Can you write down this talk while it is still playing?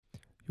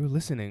You're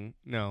listening.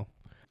 No.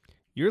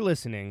 You're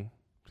listening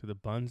to the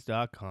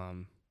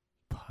Buns.com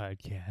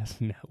podcast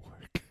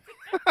network.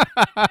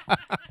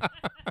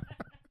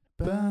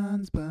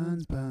 Buns,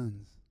 buns,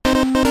 buns.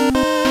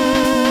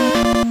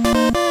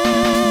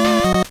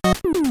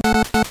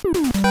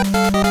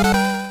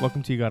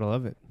 Welcome to You Gotta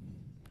Love It,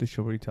 the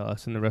show where you tell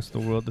us and the rest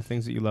of the world the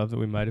things that you love that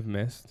we might have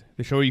missed.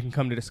 The show where you can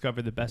come to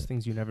discover the best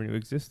things you never knew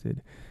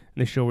existed.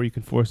 And the show where you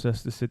can force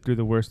us to sit through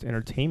the worst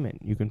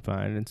entertainment you can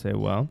find and say,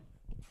 well,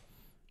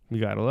 you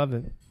gotta love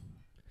it.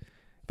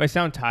 If I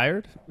sound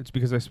tired, it's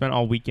because I spent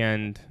all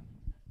weekend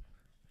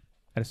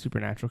at a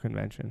supernatural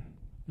convention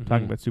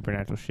talking about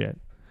supernatural shit.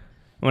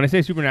 When I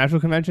say supernatural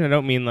convention, I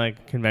don't mean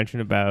like convention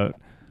about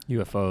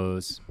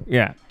UFOs.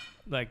 Yeah,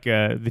 like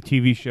the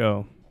TV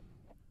show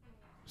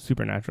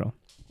Supernatural.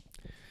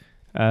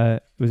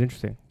 It was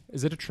interesting.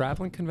 Is it a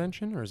traveling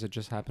convention or is it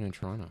just happen in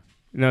Toronto?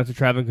 No, it's a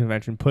traveling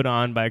convention put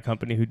on by a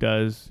company who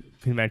does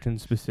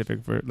conventions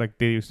specific for, like,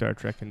 they do Star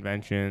Trek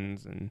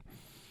conventions and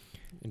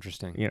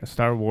Interesting.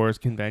 Star Wars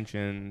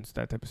conventions,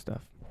 that type of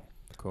stuff.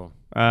 Cool.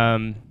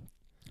 But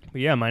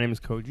yeah, my name is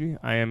Koji.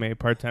 I am a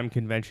part-time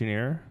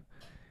conventioneer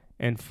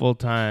and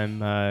full-time,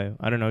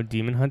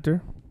 demon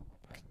hunter.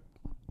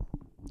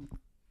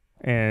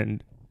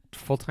 And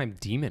Full-time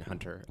demon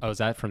hunter. Oh, is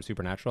that from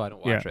Supernatural? I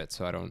don't watch it,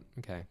 so I don't.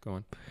 Okay, go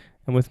on.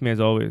 And with me, as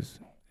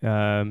always,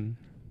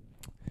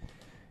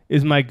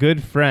 is my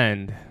good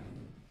friend.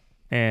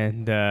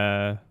 And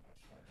I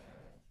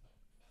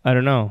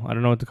don't know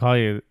what to call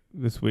you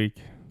this week.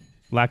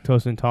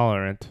 Lactose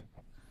intolerant,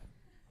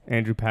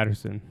 Andrew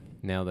Patterson.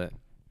 Nailed it.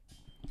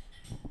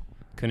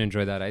 Couldn't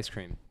enjoy that ice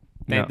cream.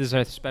 No. This is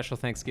our special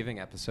Thanksgiving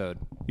episode.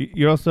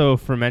 You're also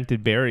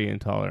fermented berry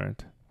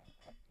intolerant.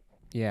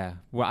 Yeah.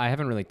 Well, I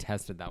haven't really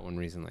tested that one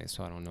recently,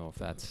 so I don't know if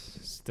that's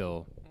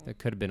still... It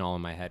could have been all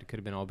in my head. It could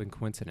have been all been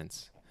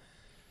coincidence.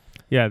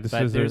 Yeah,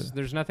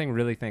 there's nothing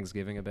really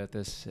Thanksgiving about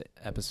this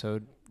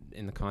episode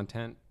in the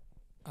content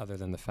other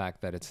than the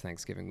fact that it's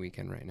Thanksgiving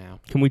weekend right now.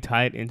 Can we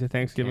tie it into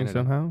Thanksgiving Canada.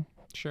 somehow?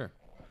 Sure.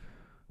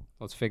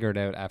 Let's figure it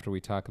out after we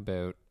talk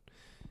about...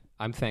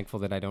 I'm thankful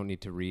that I don't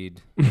need to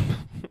read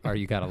or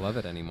You Gotta Love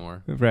It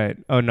anymore. Right.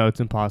 Oh, no, it's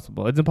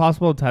impossible. It's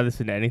impossible to tie this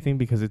into anything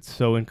because it's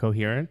so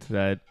incoherent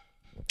that...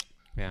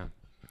 Yeah.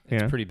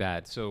 It's pretty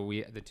bad. So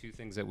the two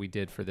things that we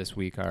did for this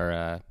week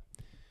are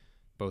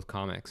both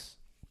comics.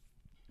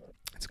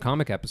 It's a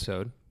comic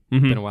episode.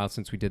 Mm-hmm. Been a while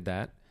since we did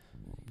that.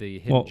 The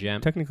Hidden Gem.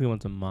 Technically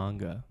one's a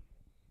manga.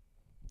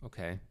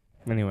 Okay.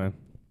 Anyway.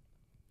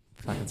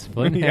 Fucking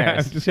splitting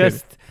Yeah,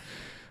 hairs.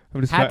 I'm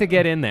just had to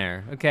get in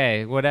there.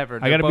 Okay, whatever.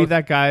 I gotta be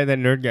that guy, that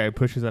nerd guy who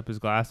pushes up his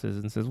glasses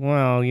and says,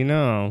 well,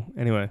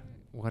 Anyway.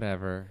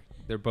 Whatever.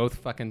 They're both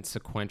fucking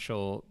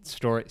sequential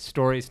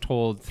stories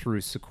told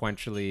through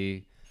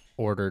sequentially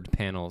ordered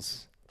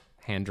panels,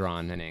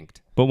 hand-drawn and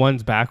inked. But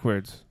one's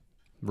backwards.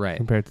 Right.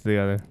 Compared to the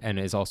other. And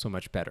is also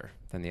much better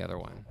than the other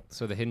one.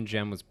 So The Hidden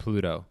Gem was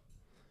Pluto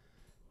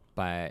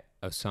by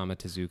Osamu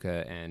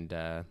Tezuka and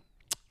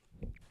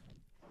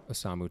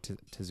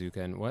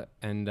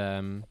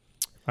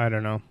I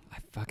don't know. I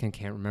fucking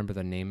can't remember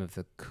the name of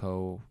the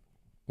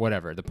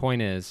whatever. The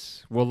point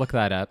is, we'll look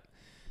that up.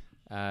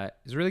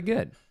 It's really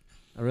good.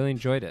 I really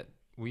enjoyed it.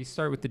 We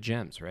start with the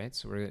gems, right?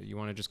 So you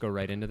want to just go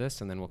right into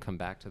this, and then we'll come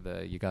back to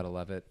the You Gotta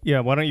Love It.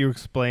 Yeah, why don't you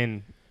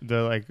explain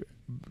the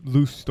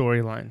loose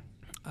storyline?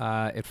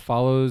 It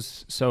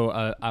follows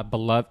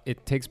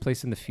it takes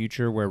place in the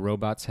future where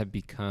robots have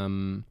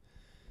become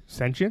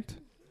sentient.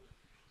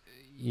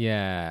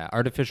 Yeah,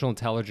 artificial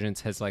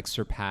intelligence has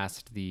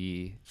surpassed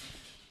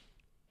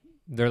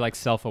they're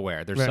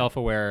self-aware. They're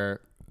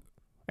self-aware.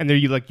 And they're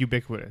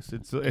ubiquitous.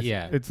 It's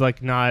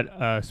not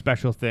a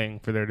special thing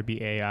for there to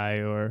be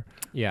AI or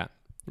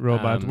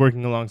robots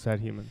working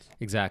alongside humans.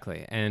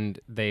 Exactly.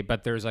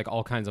 But there's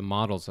all kinds of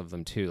models of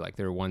them too.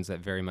 There are ones that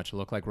very much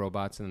look like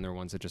robots, and then there are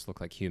ones that just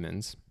look like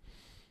humans.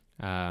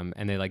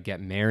 And they get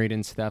married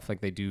and stuff.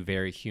 They do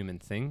very human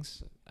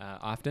things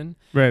often.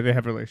 Right. They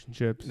have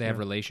relationships. They have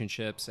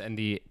relationships, and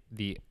the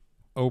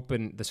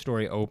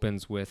story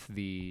opens with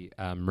the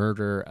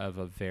murder of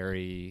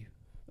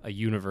a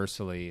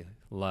universally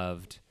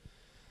loved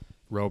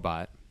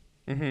robot.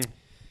 Mm-hmm.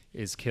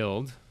 Is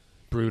killed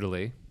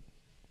brutally,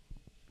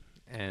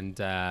 and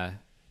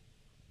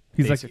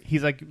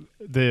he's like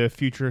the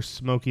future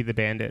Smokey the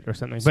Bandit or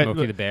something.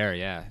 Smokey the Bear,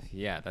 yeah,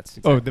 that's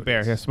exactly the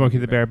bear, Smokey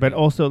the Bear, but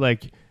also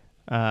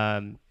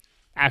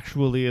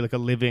actually a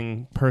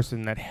living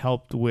person that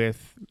helped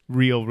with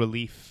real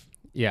relief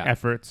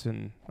efforts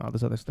and all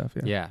this other stuff.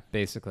 Yeah,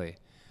 basically.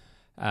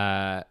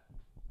 And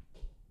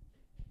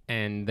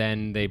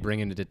then they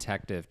bring in a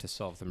detective to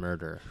solve the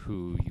murder,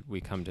 who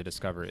we come to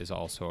discover is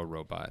also a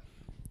robot,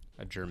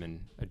 a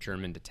German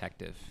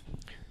detective.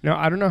 Now,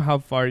 I don't know how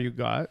far you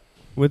got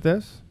with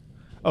this.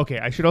 Okay,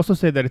 I should also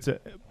say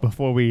that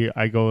before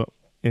I go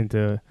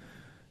into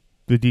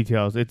the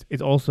details,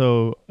 it's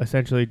also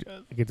essentially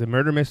it's a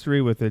murder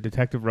mystery with a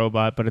detective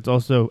robot, but it's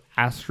also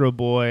Astro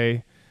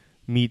Boy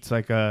meets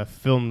a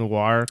film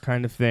noir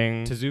kind of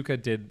thing.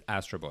 Tezuka did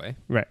Astro Boy.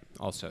 Right.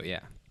 Also, yeah.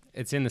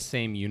 It's in the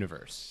same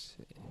universe.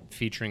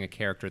 featuring a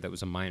character that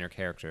was a minor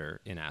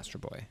character in Astro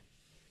Boy,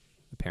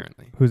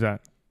 apparently. Who's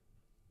that?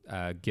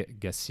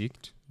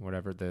 Gesicht,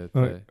 whatever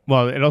the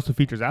Well, it also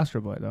features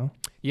Astro Boy though.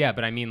 yeah,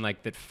 but I mean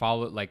like that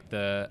followed like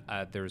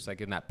there's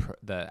like in that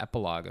the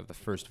epilogue of the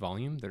first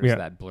volume there was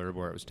that blurb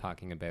where it was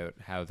talking about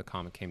how the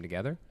comic came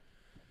together.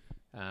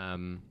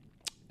 And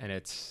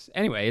it's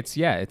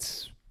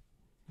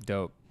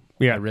dope.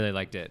 Yeah, I really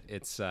liked it.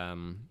 It's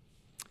I'll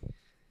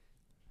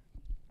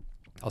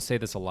say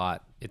this a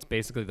lot. It's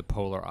basically the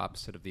polar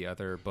opposite of the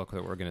other book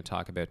that we're going to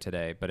talk about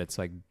today, but it's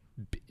like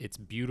it's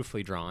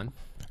beautifully drawn.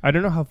 I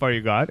don't know how far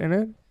you got in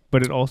it,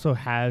 but it also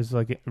has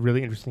like a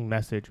really interesting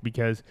message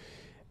because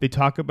they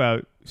talk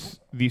about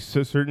these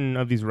certain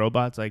of these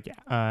robots, like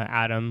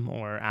Adam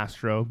or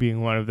Astro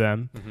being one of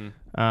them.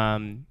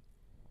 Mm-hmm.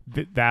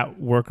 That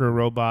worker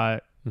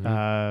robot,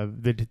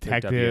 the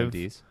detective.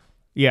 WMDs.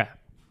 Yeah,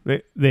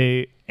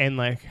 they and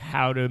like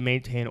how to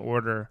maintain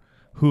order,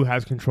 who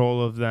has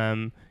control of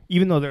them,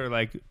 even though they're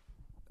like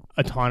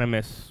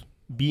autonomous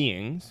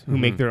beings who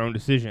make their own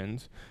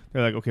decisions.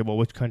 They're like, okay, well,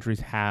 which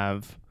countries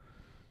have,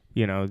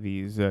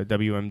 these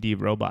WMD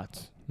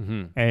robots,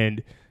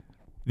 and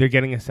they're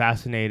getting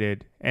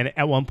assassinated. And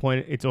at one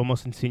point, it's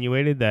almost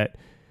insinuated that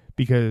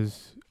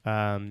because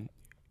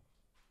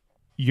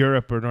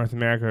Europe or North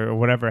America or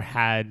whatever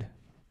had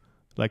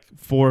like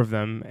 4 of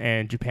them,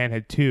 and Japan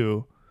had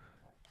 2.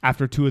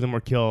 After 2 of them were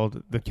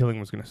killed, the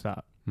killing was going to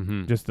stop,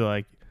 just to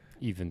like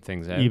even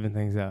things out.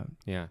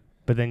 Yeah.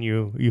 But then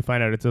you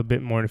find out it's a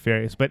bit more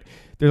nefarious. But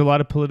there's a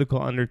lot of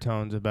political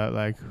undertones about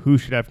like who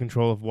should have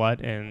control of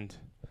what, and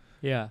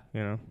it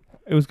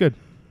was good.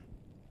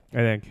 I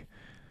think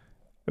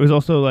it was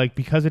also like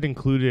because it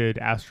included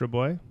Astro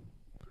Boy.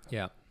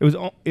 Yeah.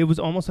 It was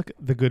almost like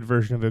the good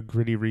version of a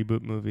gritty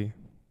reboot movie.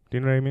 Do you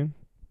know what I mean?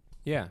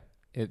 Yeah.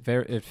 It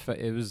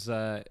was.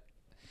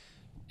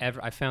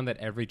 I found that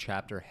every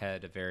chapter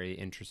had a very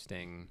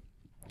interesting.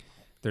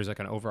 There's like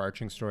an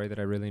overarching story that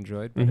I really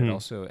enjoyed, but it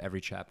also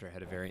every chapter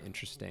had a very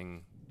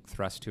interesting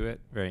thrust to it,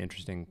 very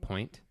interesting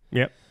point.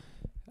 Yep.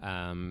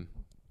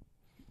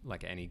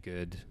 Like any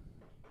good,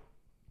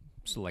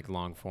 like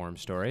long form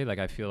story. Like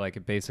I feel like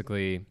it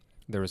basically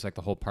there was like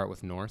the whole part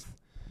with North.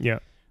 Yeah.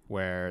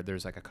 Where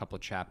there's like a couple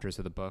of chapters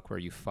of the book where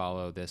you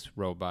follow this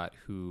robot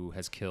who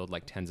has killed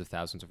like tens of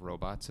thousands of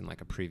robots in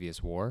like a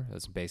previous war.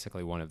 That's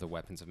basically one of the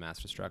weapons of mass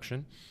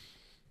destruction,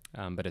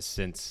 but has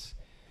since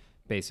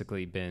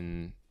basically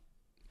been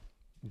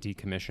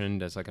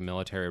decommissioned as like a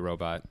military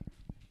robot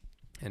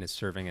and is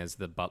serving as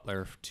the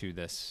butler to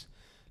this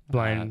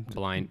blind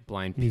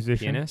musician.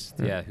 pianist,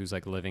 who's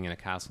like living in a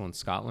castle in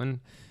Scotland,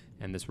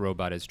 and this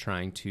robot is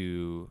trying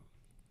to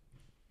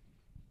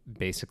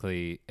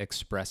basically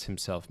express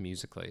himself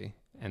musically,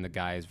 and the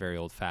guy is very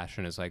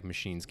old-fashioned, is like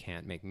machines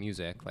can't make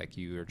music, like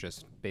you are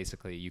just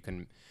basically you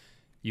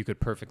could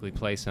perfectly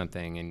play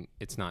something and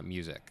it's not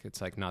music,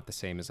 it's like not the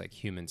same as like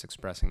humans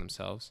expressing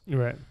themselves,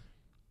 right?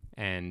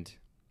 And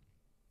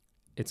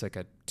it's like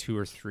a 2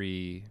 or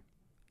 3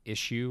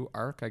 issue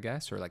arc, I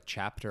guess, or like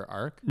chapter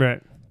arc,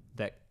 right,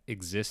 that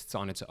exists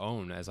on its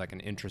own as like an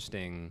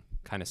interesting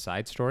kind of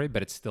side story,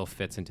 but it still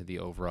fits into the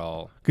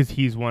overall because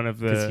he's one of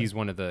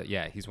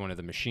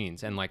the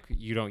machines, and like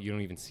you don't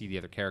even see the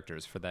other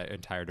characters for that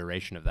entire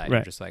duration of that. Right.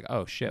 You're just like,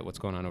 oh shit, what's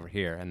going on over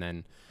here? And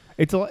then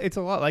it's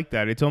a lot like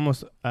that. It's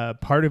almost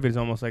part of it is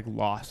almost like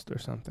Lost or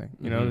something,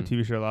 the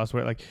TV show Lost,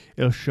 where like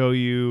it'll show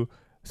you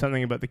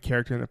something about the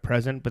character in the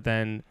present, but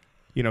then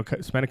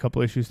spend a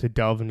couple issues to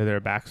delve into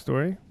their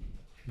backstory,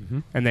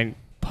 and then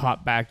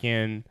pop back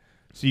in.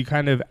 So you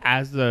kind of,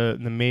 as the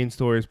main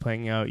story is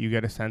playing out, you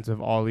get a sense of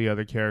all the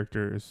other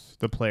characters,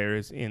 the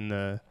players in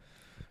the.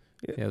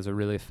 Yeah, it was a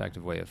really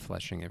effective way of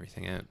fleshing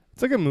everything out.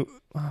 It's like a movie.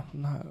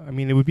 I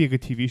mean, it would be a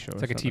good TV show.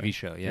 It's like something. a TV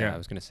show. Yeah, I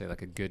was gonna say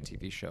like a good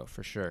TV show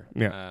for sure.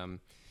 Yeah.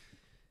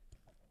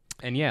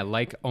 And yeah,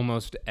 like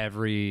almost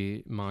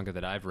every manga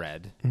that I've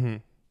read,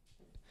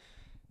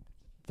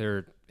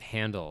 their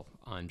handle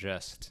on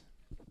just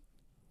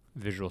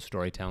visual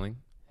storytelling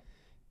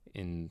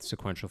in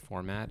sequential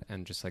format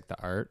and just like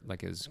the art,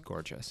 like, is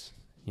gorgeous,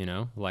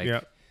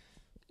 like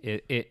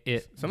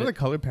it some of the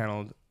color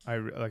panels I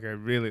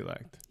really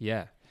liked.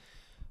 Yeah,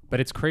 but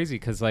it's crazy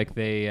because like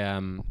they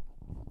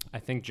I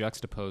think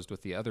juxtaposed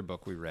with the other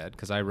book we read,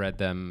 because I read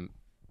them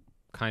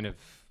kind of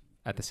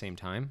at the same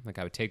time. Like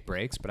I would take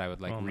breaks, but I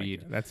would like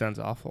read. That sounds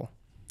awful.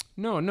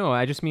 No,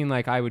 I just mean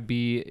like I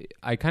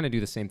kind of do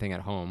the same thing at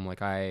home.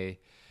 Like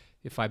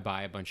if I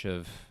buy a bunch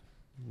of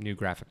new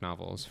graphic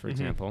novels, for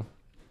example,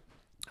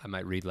 I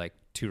might read like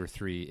 2 or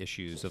 3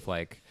 issues of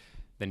like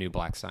the new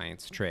Black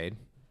Science trade.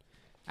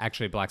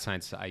 Actually, Black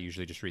Science, I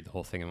usually just read the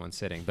whole thing in one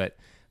sitting. But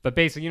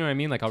basically, you know what I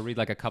mean? Like I'll read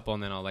like a couple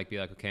and then I'll like be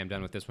like, okay, I'm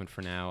done with this one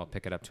for now. I'll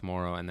pick it up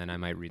tomorrow. And then I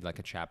might read like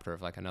a chapter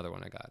of like another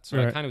one I got.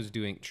 So I kind of was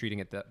treating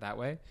it that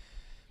way.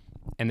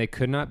 And they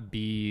could not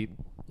be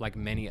like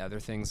many other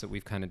things that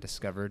we've kind of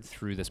discovered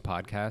through this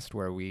podcast,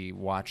 where we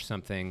watch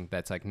something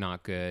that's like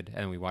not good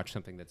and we watch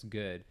something that's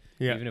good.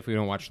 Yeah. Even if we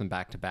don't watch them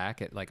back to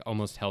back, it like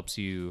almost helps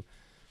you.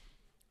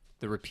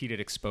 The repeated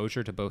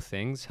exposure to both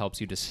things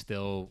helps you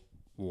distill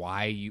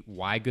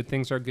why good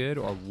things are good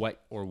or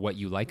what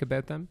you like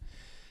about them.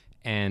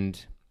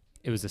 And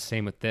it was the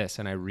same with this.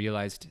 And I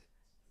realized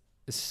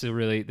this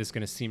is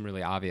going to seem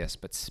really obvious,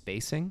 but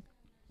spacing,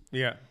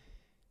 Yeah.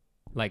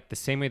 like the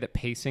same way that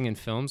pacing in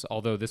films,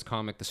 although this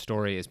comic, the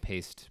story is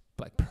paced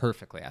like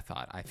perfectly, I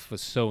thought. I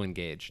was so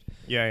engaged.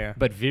 Yeah.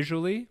 But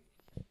visually,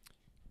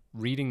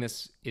 reading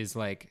this is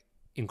like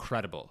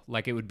incredible.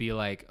 Like it would be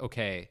like,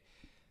 okay,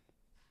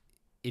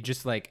 it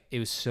just like, it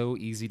was so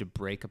easy to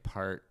break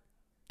apart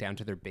down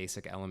to their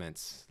basic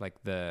elements, like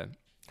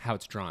how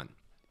it's drawn.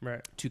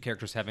 Right. Two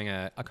characters having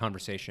a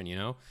conversation, you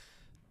know?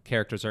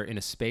 Characters are in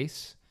a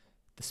space.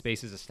 The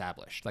space is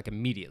established. Like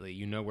immediately,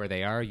 you know where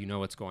they are. You know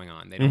what's going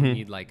on. They don't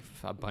need like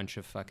a bunch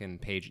of fucking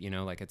page, you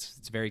know? Like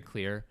it's very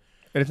clear.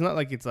 And it's not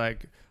like it's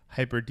like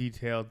hyper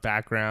detailed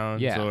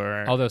backgrounds. Yeah.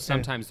 Or Although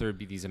sometimes there would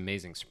be these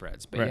amazing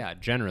spreads. But Right. yeah,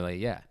 generally,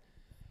 yeah.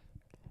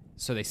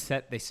 So they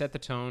set the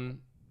tone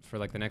for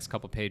like the next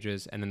couple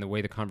pages, and then the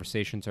way the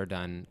conversations are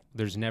done,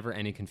 there's never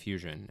any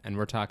confusion. And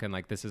we're talking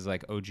like this is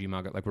like OG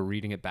manga, like we're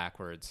reading it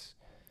backwards.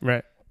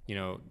 Right. You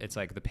know, it's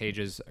like the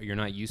pages, you're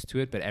not used to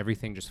it, but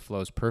everything just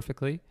flows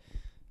perfectly.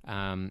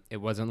 It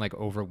wasn't like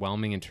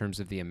overwhelming in terms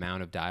of the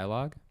amount of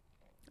dialogue.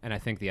 And I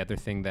think the other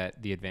thing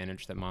the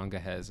advantage that manga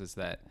has is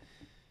that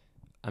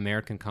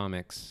American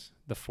comics,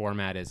 the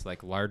format is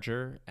like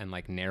larger and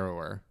like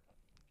narrower.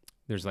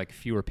 There's like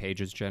fewer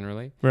pages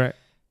generally. Right.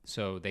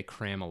 So they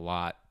cram a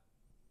lot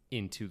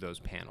into those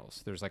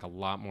panels. There's like a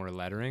lot more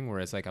lettering,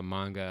 whereas like a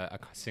manga, a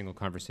single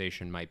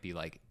conversation might be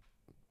like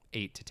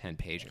 8 to 10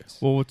 pages.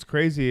 Well, what's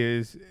crazy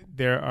is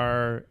there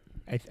are,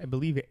 I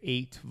believe,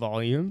 8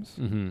 volumes,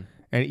 Mm-hmm.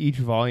 and each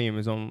volume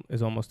is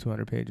almost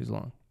 200 pages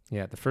long.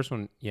 Yeah, the first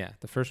one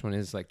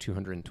is like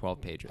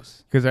 212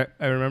 pages. Because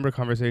I remember a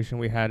conversation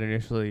we had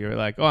initially. You're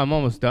like, "Oh, I'm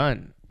almost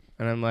done,"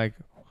 and I'm like,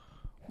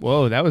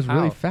 "Whoa, that was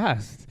really How?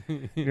 fast."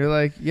 You're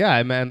like, "Yeah,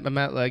 I'm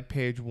at like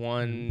page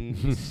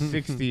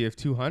 160 of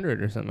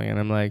 200 or something," and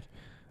I'm like,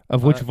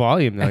 "Of which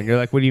volume though?" And you're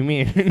like, "What do you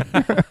mean?"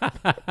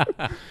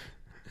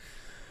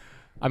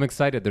 I'm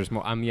excited. There's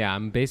more. I'm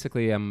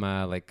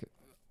like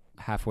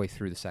halfway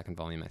through the second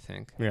volume, I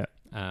think. Yeah.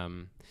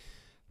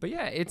 But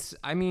yeah,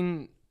 I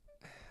mean,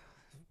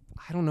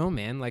 I don't know,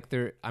 man. Like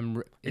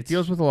It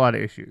deals with a lot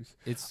of issues.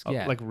 It's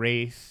Like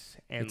race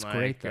and it's like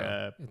great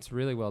though. It's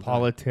really well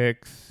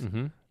politics. done.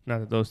 Mm-hmm. Not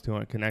that those two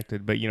aren't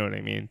connected, but you know what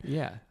I mean.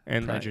 Yeah.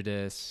 And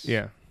prejudice.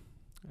 Yeah.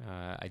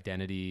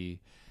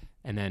 Identity,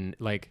 and then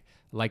like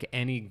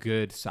any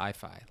good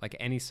sci-fi, like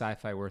any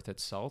sci-fi worth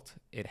its salt,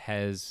 it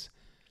has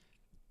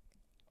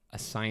a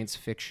science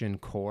fiction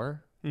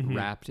core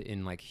wrapped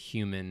in like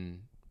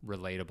human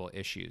relatable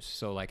issues.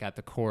 So like at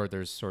the core,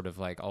 there's sort of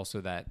like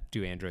also that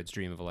do androids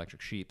dream of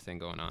electric sheep thing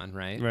going on,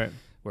 right? Right.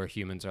 Where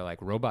humans are like,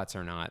 robots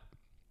are not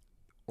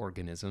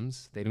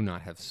organisms. They do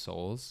not have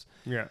souls.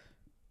 Yeah.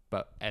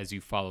 But as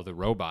you follow the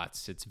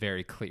robots, it's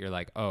very clear,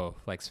 like, oh,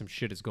 like some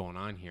shit is going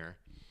on here.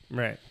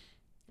 Right.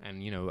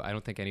 And, you know, I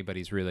don't think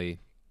anybody's really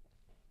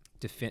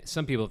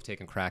some people have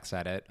taken cracks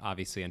at it.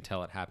 Obviously,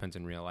 until it happens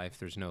in real life,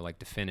 there's no like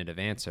definitive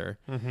answer.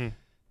 Mm-hmm.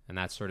 And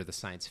that's sort of the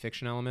science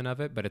fiction element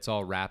of it. But it's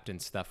all wrapped in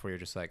stuff where you're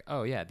just like,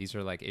 oh, yeah, these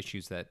are like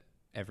issues that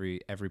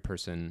every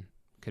person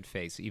could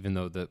face, even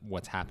though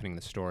what's happening in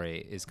the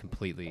story is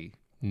completely,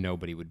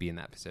 nobody would be in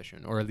that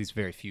position. Or at least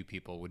very few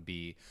people would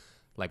be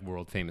like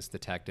world famous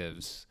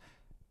detectives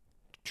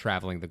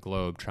traveling the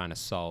globe trying to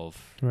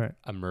solve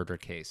a murder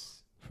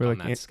case for on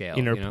like that scale.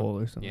 Interpol, you know?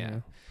 or something. Yeah.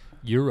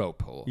 Yeah.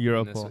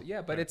 Europol.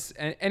 Yeah, but it's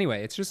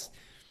anyway,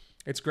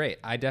 it's great.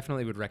 I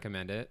definitely would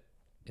recommend it.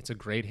 It's a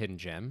great hidden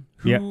gem.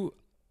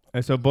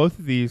 So both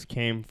of these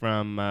came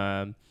from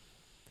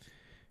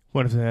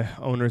one of the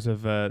owners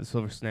of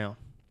Silver Snail.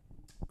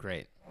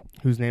 Great.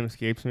 Whose name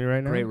escapes me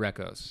right now. Great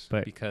recos.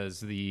 But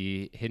because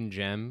the hidden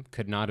gem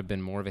could not have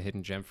been more of a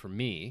hidden gem for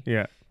me.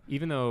 Yeah.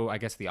 Even though I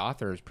guess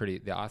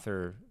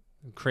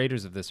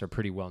creators of this are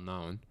pretty well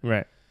known.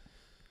 Right.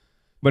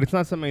 But it's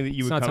not something that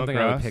you would come across. It's not something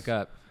I would pick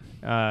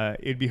up.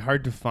 It'd be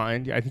hard to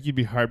find. I think you'd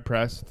be hard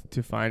pressed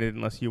to find it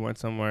unless you went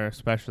somewhere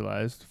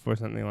specialized for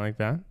something like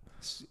that.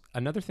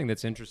 Another thing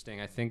that's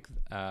interesting, I think,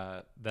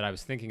 that I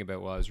was thinking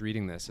about while I was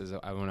reading this is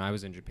when I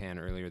was in Japan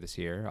earlier this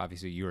year.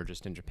 Obviously, you were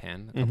just in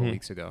Japan a couple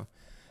weeks ago.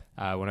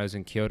 When I was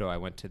in Kyoto, I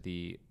went to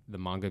the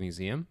manga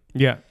museum.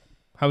 Yeah.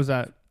 How was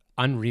that?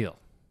 Unreal.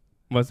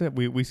 Was it?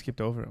 We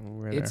skipped over it when we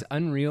were It's there.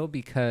 unreal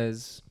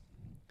because...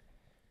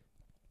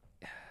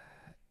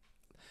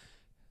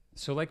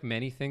 So like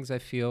many things I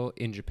feel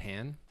in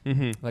Japan,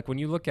 like when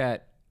you look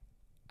at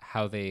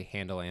how they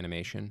handle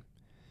animation,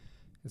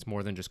 it's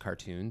more than just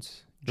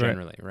cartoons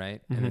generally,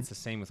 right? And it's the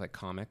same with like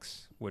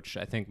comics, which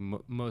I think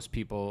most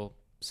people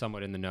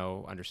somewhat in the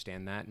know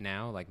understand that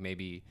now. Like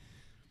maybe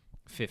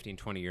 15,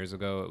 20 years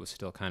ago, it was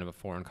still kind of a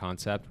foreign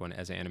concept when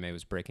as anime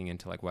was breaking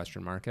into like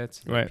Western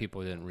markets. Like,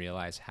 people didn't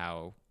realize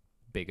how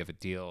big of a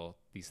deal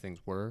these things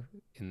were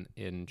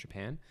in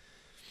Japan.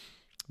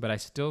 But I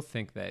still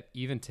think that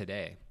even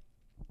today,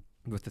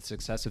 with the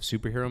success of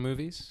superhero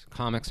movies,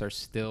 comics are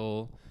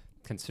still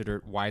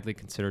widely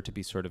considered to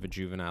be sort of a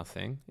juvenile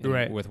thing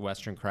with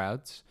Western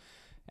crowds.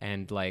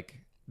 And like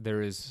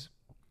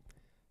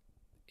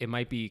it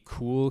might be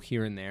cool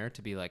here and there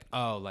to be like,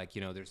 oh, like,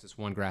 you know, there's this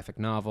one graphic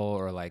novel,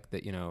 or like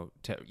that, you know,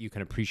 you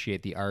can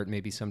appreciate the art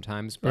maybe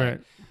sometimes, but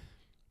Right.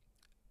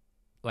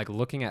 like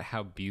looking at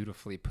how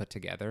beautifully put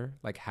together,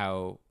 like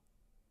how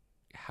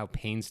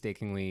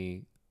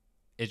painstakingly,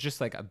 it's just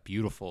like a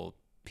beautiful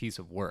piece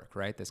of work,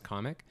 right? This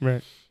comic.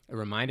 Right. It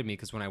reminded me,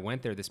 because when I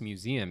went there, this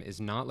museum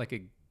is not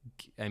like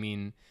I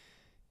mean,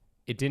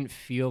 it didn't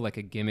feel like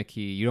a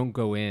gimmicky, you don't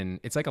go in,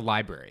 it's like a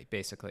library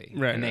basically.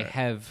 Right, And right.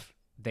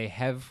 they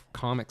have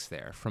comics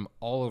there from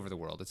all over the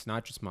world. It's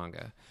not just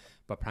manga,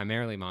 but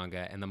primarily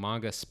manga, and the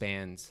manga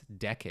spans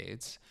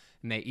decades.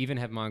 And they even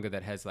have manga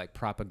that has like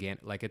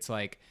propaganda, like it's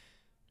like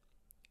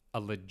a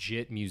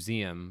legit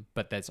museum,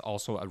 but that's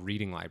also a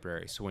reading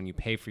library. So when you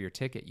pay for your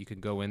ticket, you can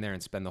go in there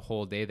and spend the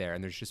whole day there,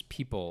 and there's just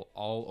people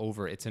all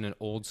over. It's in an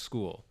old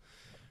school.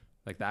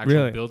 Like the actual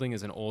Really? building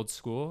is an old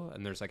school,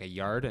 and there's like a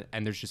yard,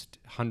 and there's just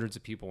hundreds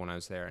of people when I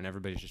was there, and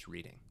everybody's just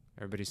reading.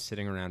 Everybody's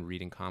sitting around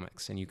reading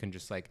comics, and you can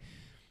just like,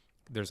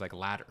 there's like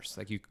ladders.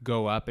 Like you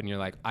go up, and you're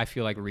like, I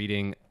feel like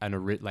reading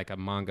like a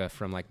manga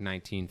from like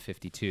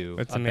 1952.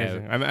 That's about-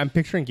 amazing. I'm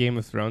picturing Game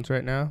of Thrones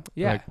right now.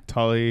 Yeah. Like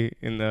Tully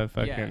in the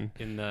fucking.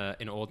 Yeah,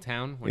 in Old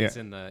Town when Yeah. he's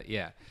in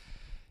the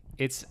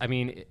It's, I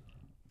mean,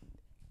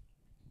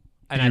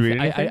 Did you read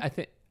anything? I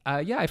think.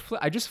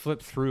 I just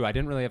flipped through. I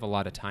didn't really have a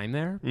lot of time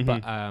there, Mhm.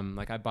 but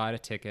like I bought a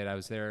ticket. I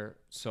was there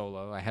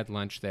solo. I had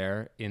lunch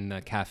there in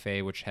the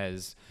cafe, which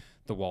has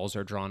the walls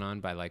are drawn on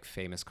by like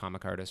famous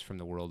comic artists from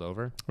the world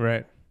over,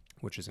 Right.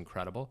 which is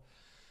incredible.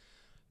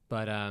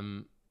 But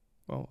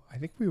Well, I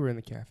think we were in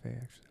the cafe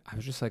actually. I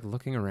was just like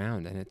looking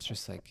around, and it's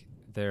just like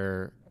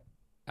their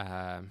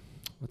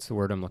what's the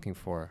word I'm looking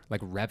for?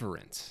 Like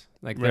reverence,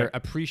 like their Right.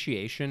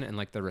 appreciation and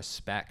like the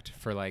respect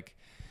for like.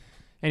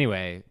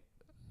 Anyway,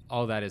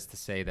 all that is to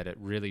say that it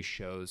really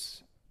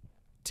shows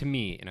to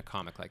me in a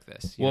comic like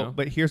this. You Well, know?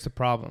 but here's the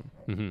problem,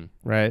 Mm-hmm.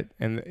 right?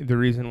 And the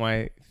reason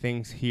why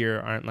things here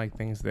aren't like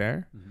things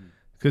there, Mm-hmm.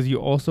 because you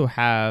also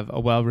have a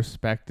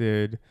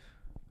well-respected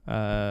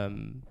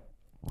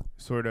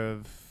sort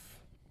of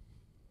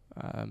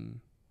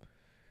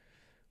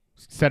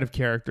set of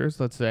characters,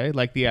 let's say,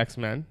 like the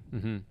X-Men,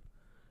 Mm-hmm.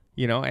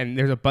 you know, and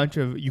there's a bunch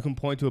of, you can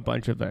point to a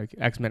bunch of like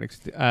X-Men,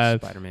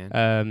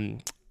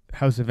 Spider-Man.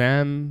 House of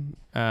M,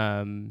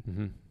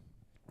 Mm-hmm.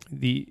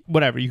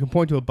 you can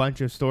point to a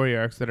bunch of story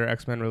arcs that are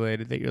X-Men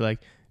related that you're like,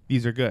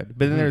 these are good.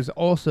 But then Mhm. there's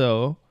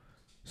also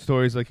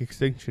stories like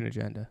Extinction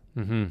Agenda,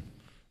 Mm-hmm.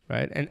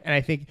 right? And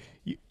I think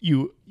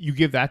you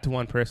give that to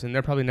one person,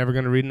 they're probably never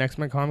going to read an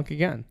X-Men comic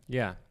again.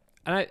 Yeah.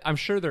 And I'm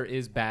sure there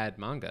is bad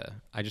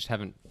manga. I just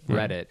haven't Yeah.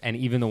 read it. And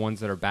even the ones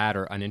that are bad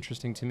are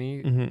uninteresting to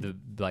me. Mhm.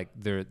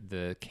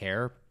 The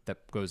care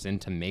that goes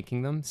into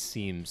making them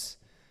seems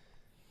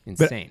But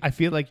insane. I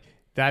feel like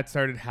that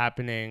started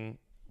happening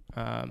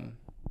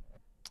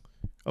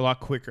a lot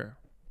quicker,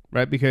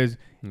 right? Because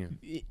Yeah.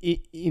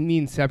 in the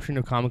inception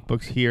of comic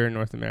books here in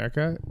North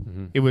America,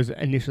 Mm-hmm. it was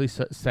initially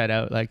set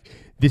out like,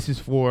 this is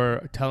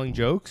for telling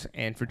jokes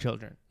and for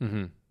children.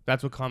 Mm-hmm.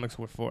 That's what comics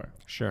were for,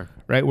 Sure.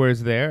 right?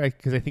 Whereas there,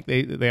 because I think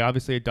they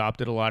obviously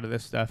adopted a lot of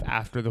this stuff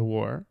after the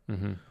war,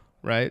 Mm-hmm.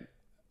 right?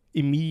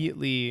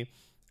 Immediately,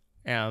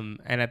 and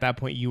at that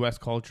point, U.S.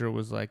 culture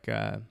was like,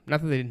 not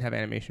that they didn't have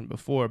animation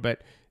before,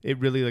 but it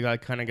really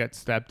like kind of got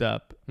stepped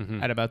up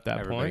Mm-hmm. at about that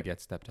Everybody point.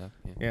 gets stepped up.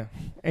 Yeah. Yeah,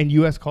 and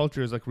U.S.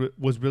 culture is like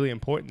was really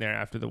important there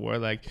after the war.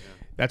 Like,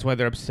 that's why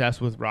they're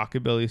obsessed with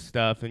rockabilly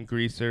stuff and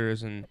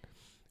greasers and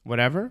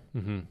whatever,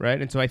 Mm-hmm.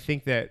 right? And so I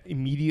think that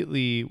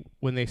immediately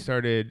when they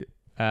started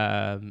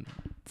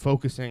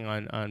focusing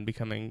on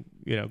becoming,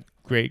 you know,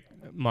 great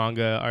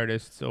manga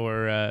artists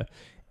or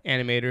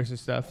animators and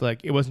stuff,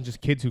 like, it wasn't just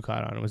kids who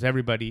caught on; it was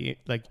everybody.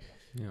 Like,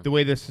 Yeah. the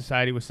way this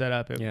society was set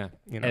up, Yeah.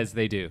 you know. As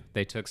they do.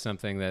 They took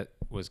something that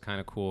was kind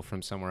of cool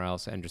from somewhere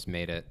else and just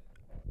made it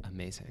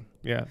amazing.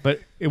 Yeah,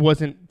 but it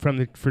wasn't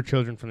for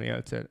children from the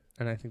outset,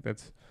 and I think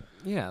that's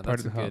Yeah, part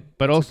that's of the a help. good.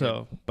 But that's a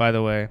also, by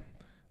the way,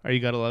 you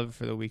gotta love it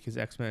for the week is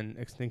X-Men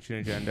Extinction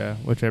Agenda,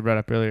 which I brought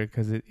up earlier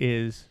because it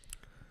is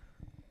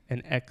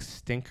an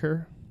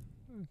X-stinker.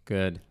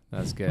 good.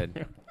 That's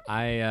good.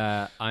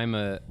 I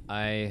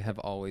have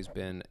always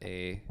been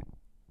a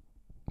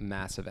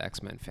massive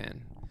X-Men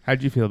fan.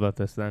 How'd you feel about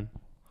this then?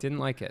 Didn't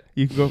like it.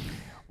 You can go.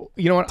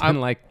 You know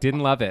what? Didn't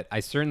love it. I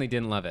certainly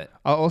didn't love it.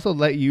 I'll also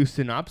let you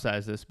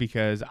synopsize this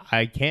because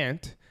I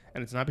can't,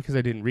 and it's not because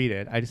I didn't read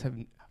it. I just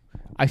haven't.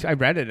 I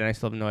read it and I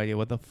still have no idea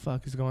what the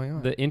fuck is going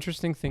on. The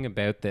interesting thing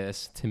about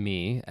this to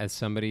me, as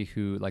somebody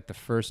who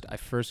I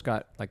first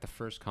got like the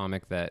first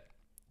comic that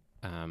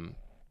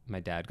my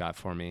dad got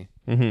for me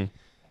Mm-hmm.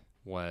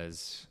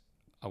 was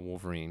a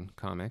Wolverine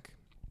comic.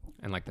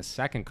 And like the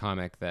second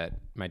comic that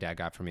my dad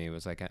got for me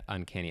was like an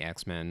Uncanny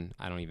X-Men.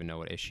 I don't even know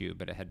what issue,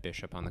 but it had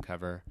Bishop on the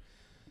cover.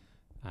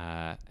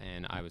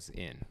 And I was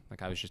in.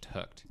 Like I was just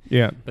hooked.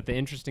 Yeah. But the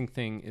interesting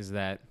thing is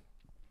that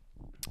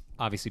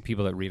obviously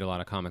people that read a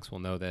lot of comics will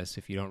know this.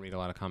 If you don't read a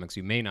lot of comics,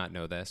 you may not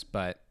know this.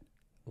 But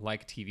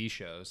like TV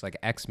shows, like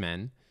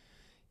X-Men,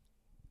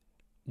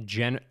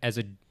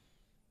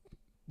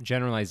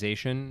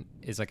 generalization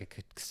is like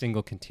a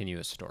single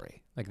continuous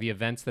story. Like the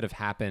events that have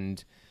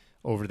happened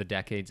over the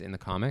decades in the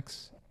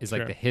comics is like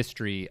Sure. the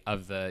history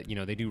of the,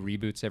 they do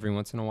reboots every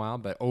once in a while,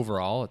 but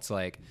overall it's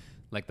like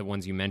the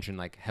ones you mentioned,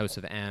 like House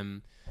of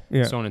M,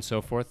 Yeah. so on and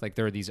so forth. Like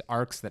there are these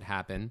arcs that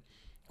happen.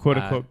 Quote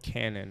unquote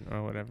canon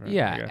or whatever. I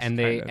guess, And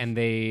kind of.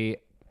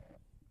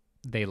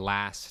 they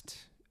last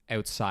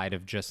outside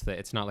of just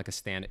it's not like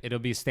it'll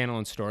be a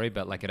standalone story,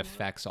 but like it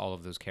affects all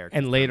of those characters.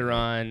 And later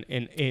on,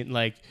 in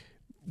like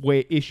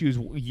issues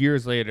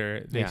years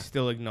later, they Yeah.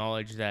 still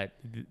acknowledge that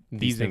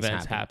these things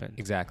events happen. happened.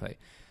 Exactly.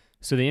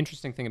 So the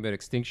interesting thing about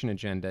Extinction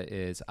Agenda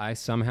is I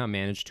somehow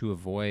managed to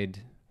avoid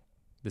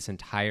this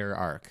entire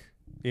arc.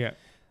 Yeah.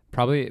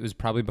 It was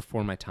probably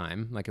before my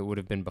time. Like it would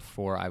have been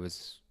before I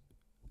was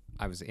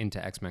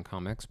into X-Men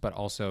comics, but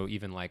also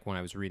even like when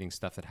I was reading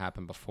stuff that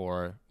happened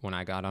before when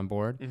I got on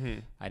board, Mm-hmm.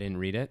 I didn't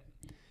read it.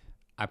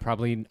 I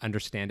probably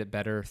understand it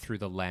better through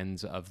the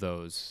lens of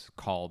those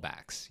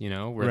callbacks,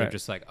 where they're Right.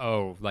 just like,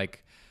 oh,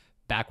 like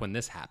back when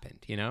this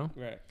happened,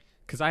 Right.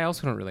 Because I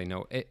also don't really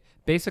know.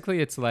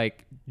 Basically, it's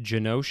like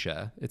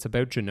Genosha. It's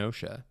about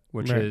Genosha,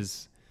 which Right.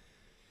 is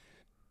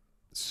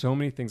so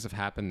many things have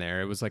happened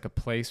there. It was like a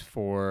place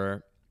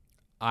for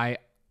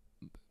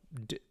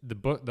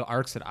the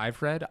arcs that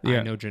I've read. Yeah.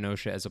 I know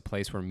Genosha as a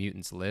place where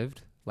mutants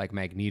lived, like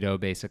Magneto,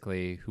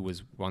 basically, who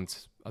was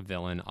once a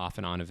villain, off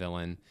and on a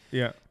villain.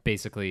 Yeah.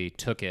 Basically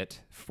took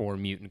it for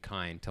mutant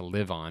kind to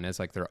live on as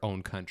like their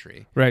own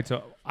country. Right.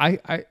 So I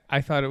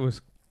thought it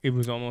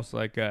was almost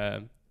like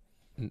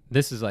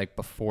This is like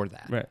before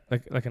that. right,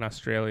 like in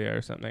Australia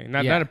or something.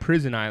 Not Yeah. not a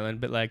prison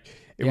island, but like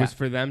it Yeah. was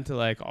for them to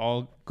like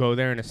all go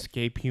there and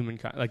escape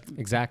humankind, like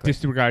Exactly.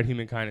 disregard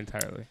humankind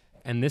entirely.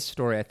 And this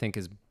story, I think,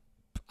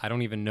 I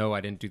don't even know.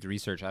 I didn't do the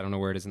research. I don't know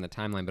where it is in the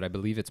timeline, but I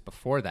believe it's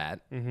before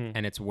that. Mm-hmm.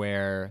 And it's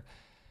where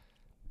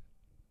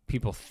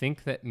people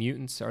think that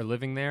mutants are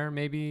living there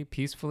maybe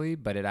peacefully,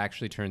 but it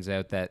actually turns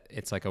out that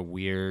it's like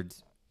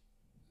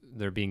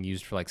they're being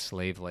used for like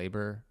slave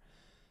labor.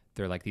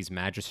 They're like these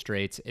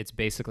magistrates. It's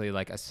basically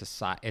like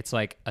it's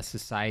like a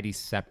society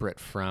separate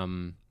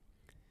from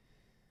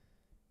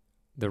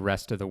the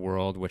rest of the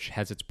world, which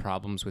has its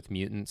problems with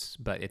mutants,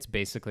 but it's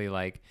basically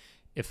like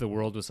if the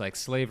world was like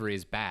slavery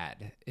is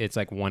bad, it's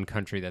like one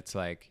country that's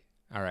like,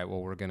 all right,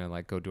 well, we're going to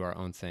like go do our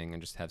own thing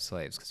and just have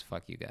slaves because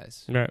fuck you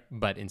guys. Right.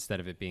 But instead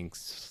of it being,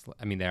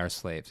 they are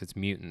slaves, it's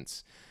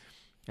mutants.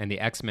 And the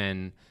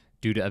X-Men,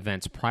 due to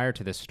events prior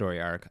to this story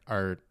arc,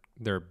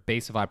 their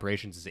base of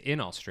operations is in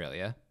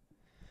Australia,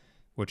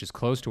 which is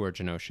close to where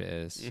Genosha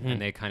is. Mm-hmm.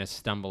 And they kind of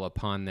stumble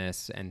upon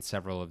this, and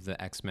several of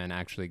the X-Men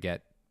actually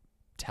get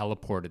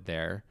teleported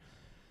there.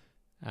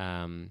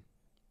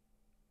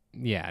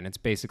 Yeah, and it's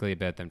basically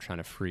about them trying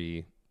to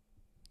free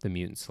the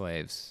mutant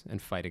slaves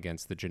and fight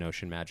against the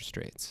Genoshan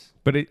magistrates.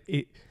 But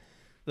it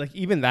like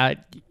even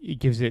that it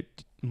gives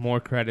it more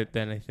credit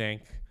than I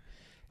think.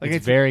 Like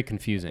It's very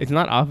confusing. It's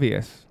not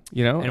obvious,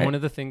 And one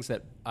of the things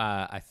that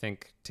I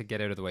think to get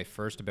out of the way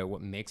first about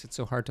what makes it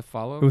so hard to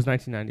follow. It was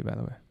 1990, by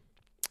the way.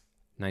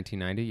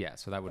 1990, yeah.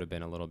 So that would have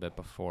been a little bit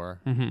before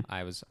Mm-hmm.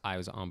 I was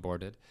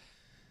onboarded.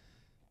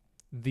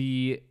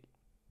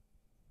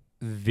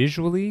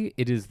 Visually,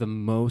 it is the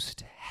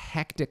most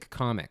hectic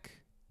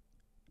comic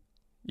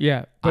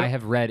Yeah, but I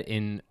have read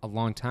in a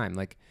long time.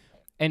 Like,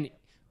 and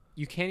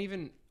you can't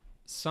even.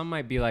 Some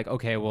might be like,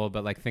 okay, well,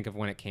 but like, think of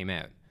when it came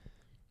out.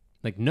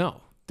 Like,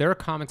 no, there are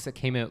comics that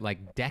came out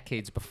like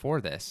decades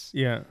before this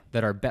yeah,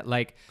 that are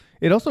like,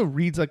 it also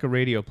reads like a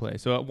radio play.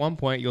 So at one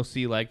point you'll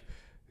see like,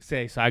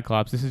 say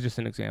Cyclops. This is just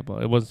an example.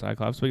 It wasn't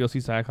Cyclops, but you'll see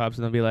Cyclops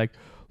and they'll be like,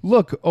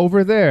 look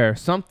over there,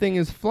 something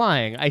is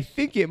flying. I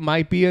think it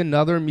might be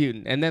another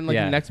mutant. And then like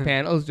Yeah. the next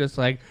panel is just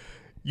like,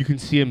 you can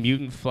see a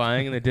mutant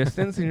flying in the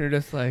distance, and you're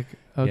just like,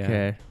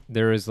 okay.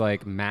 there is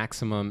like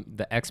maximum.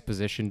 The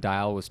exposition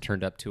dial was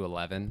turned up to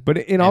 11. But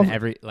in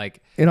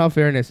And all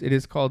fairness, it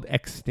is called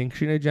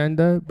Extinction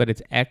Agenda, but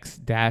it's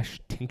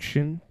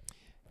X-Tinction.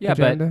 yeah,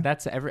 Agenda? but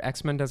that's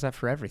X-Men does that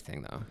for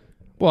everything though.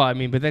 Well, I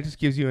mean, but that just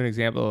gives you an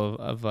example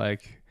of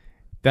like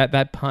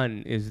that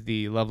pun is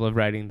the level of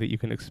writing that you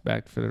can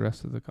expect for the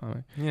rest of the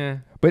comic. Yeah,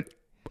 But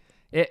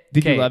did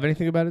you okay. love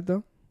anything about it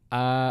though?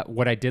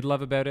 What I did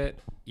love about it,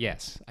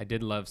 yes, I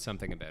did love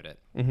something about it.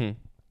 Mm-hmm.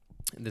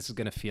 This is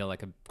gonna feel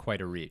like quite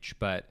a reach,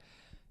 but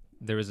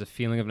there was a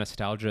feeling of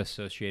nostalgia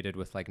associated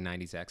with like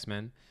 90s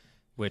X-Men,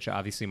 which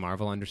obviously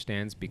Marvel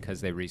understands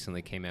because they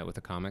recently came out with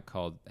a comic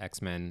called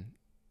X-Men.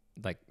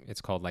 Like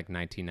it's called like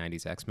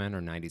 1990s X-Men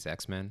or 90s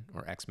X-Men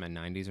or X-Men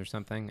 90s or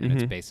something, and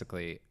it's Mhm.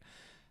 basically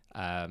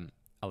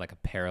like a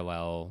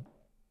parallel,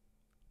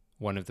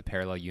 one of the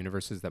parallel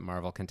universes that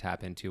Marvel can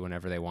tap into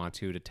whenever they want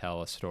to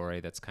tell a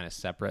story that's kind of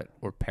separate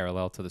or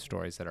parallel to the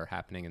stories that are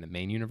happening in the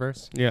main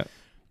universe, Yeah.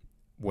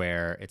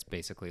 where it's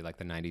basically like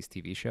the 90s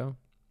TV show,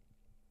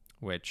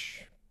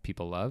 which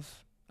people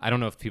love. I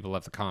don't know if people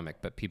love the comic,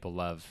 but people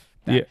love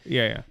that.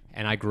 Yeah.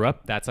 And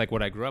that's like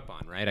what I grew up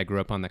on, right? I grew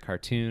up on the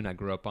cartoon. I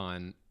grew up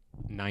on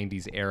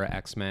 90s era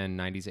X-Men,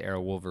 90s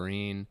era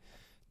Wolverine.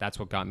 That's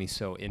what got me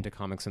so into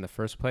comics in the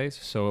first place.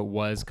 So it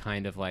was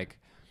kind of like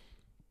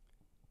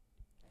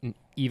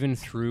even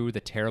through the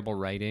terrible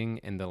writing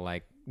and the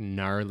like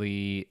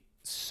gnarly,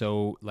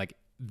 so like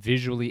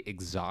visually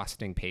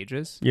exhausting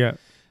pages, Yeah.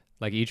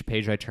 like each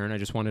page I turn, I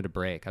just wanted to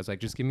break. I was like,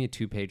 just give me a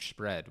 2-page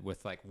spread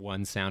with like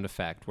one sound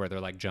effect where they're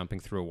like jumping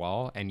through a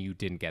wall, and you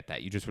didn't get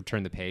that. You just would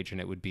turn the page and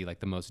it would be like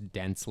the most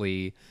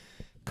densely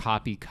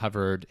copy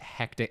covered,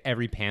 hectic.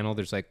 Every panel,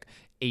 there's like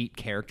 8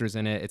 characters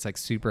in it. It's like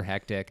super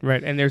hectic.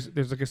 Right, and there's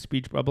like a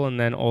speech bubble, and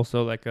then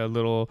also like a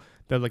little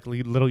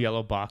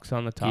yellow box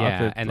on the top.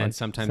 Yeah, that, and like, then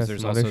sometimes says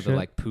there's some also other the shit.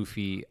 like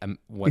poofy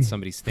what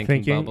somebody's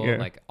thinking bubble. yeah.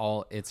 Like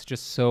all, it's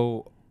just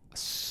so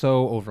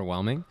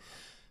overwhelming.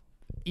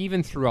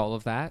 Even through all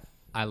of that,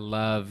 I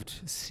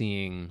loved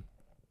seeing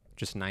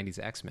just 90s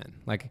X-Men.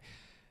 Like,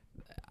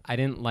 I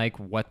didn't like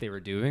what they were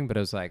doing, but I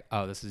was like,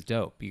 oh, this is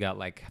dope. You got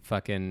like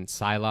fucking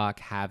Psylocke,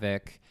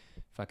 Havoc,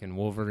 fucking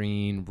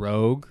Wolverine,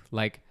 Rogue,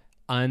 like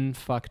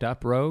unfucked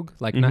up Rogue.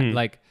 Like not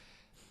like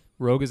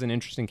Rogue is an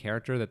interesting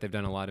character that they've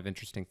done a lot of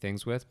interesting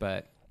things with,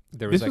 but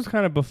there was This was like,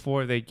 kind of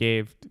before they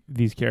gave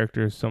these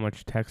characters so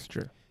much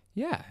texture.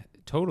 yeah,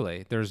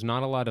 totally. There's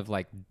not a lot of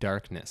like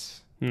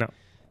darkness No.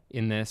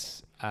 in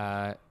this,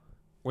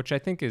 which I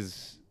think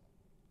is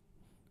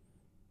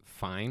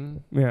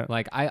fine. Yeah.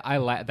 Like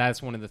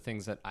that's one of the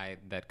things that I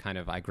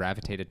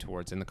gravitated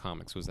towards in the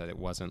comics, was that it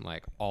wasn't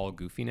like all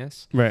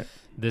goofiness. Right.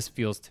 This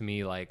feels to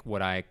me like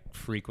what I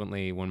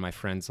frequently, when my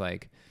friends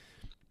like,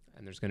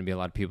 and there's going to be a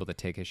lot of people that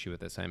take issue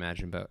with this, I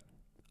imagine, but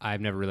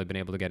I've never really been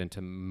able to get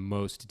into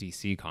most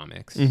DC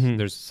comics. Mhm.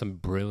 There's some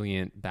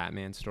brilliant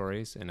Batman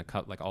stories, and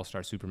like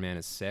All-Star Superman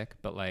is sick,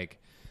 but like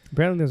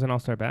Apparently there's an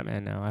All-Star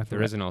Batman now.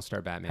 there is an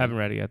All-Star Batman. Haven't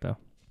read it yet though.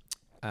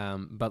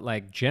 But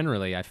like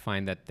generally, I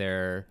find that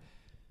they're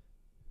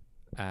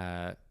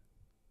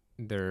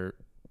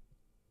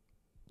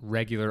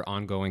regular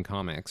ongoing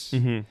comics.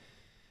 Mm-hmm.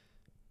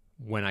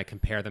 When I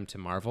compare them to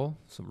Marvel,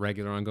 some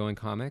regular ongoing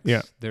comics,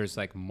 Yeah. there's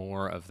like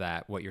more of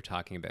that, what you're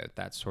talking about,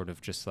 that sort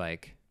of just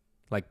like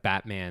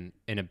Batman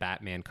in a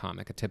Batman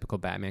comic, a typical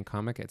Batman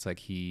comic. It's like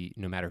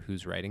no matter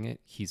who's writing it,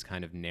 he's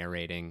kind of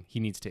narrating.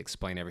 He needs to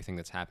explain everything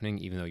that's happening,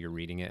 even though you're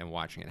reading it and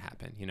watching it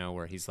happen, you know,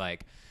 where he's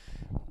like,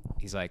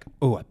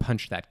 oh, I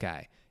punched that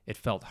guy. It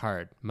felt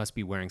hard. Must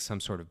be wearing some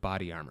sort of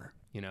body armor,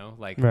 you know,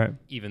 like, Right.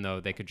 even though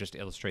they could just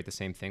illustrate the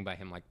same thing by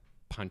him like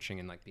punching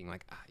and like being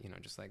like, you know,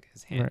 just like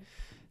his hand.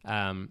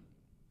 Right.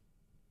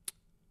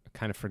 I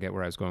kind of forget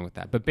where I was going with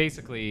that, but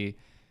basically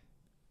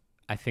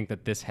I think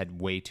that this had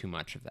way too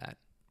much of that.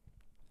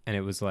 And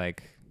it was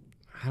like,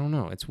 I don't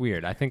know. It's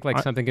weird. I think like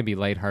something can be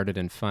lighthearted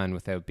and fun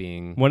without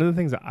being. One of the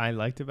things that I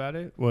liked about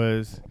it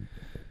was,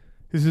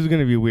 this is going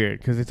to be weird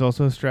because it's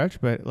also a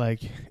stretch, but like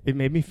it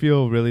made me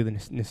feel really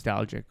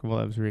nostalgic while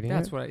I was reading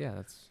That's it. what. Yeah,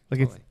 that's Like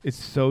totally. it's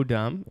so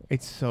dumb.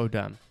 It's so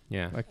dumb.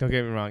 Yeah. Like, don't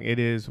get me wrong. It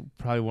is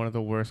probably one of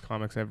the worst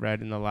comics I've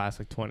read in the last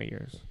like 20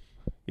 years.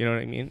 You know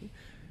what I mean?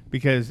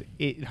 Because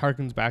it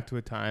harkens back to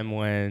a time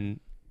when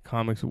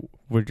comics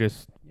were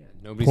just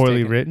Nobody's poorly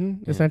taking- written,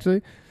 Yeah.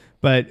 essentially.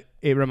 But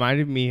it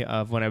reminded me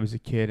of when I was a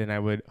kid, and I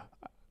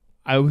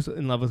was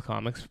in love with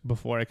comics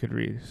before I could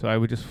read. So I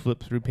would just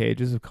flip through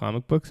pages of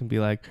comic books and be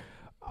like,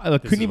 I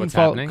This couldn't is even what's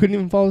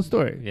happening? follow the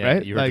story. Yeah,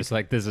 right? you were just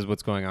like, this is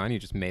what's going on. You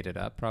just made it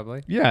up,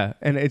 probably. Yeah,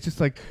 and it's just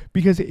like,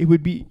 because it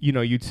would be, you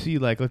know, you'd see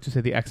like, let's just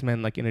say the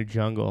X-Men like in a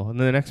jungle, and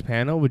then the next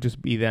panel would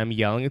just be them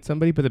yelling at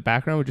somebody, but the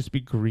background would just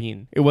be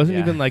green. It wasn't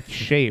Yeah. even like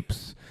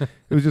shapes. It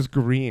was just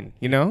green,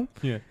 you know?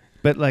 Yeah.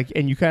 But like,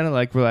 and you kind of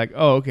like were like,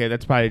 oh, okay,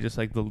 that's probably just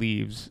like the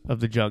leaves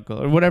of the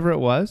jungle or whatever it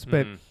was.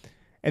 But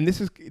and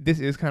this is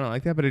kind of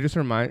like that. But it just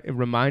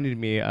reminded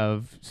me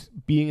of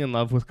being in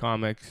love with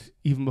comics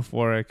even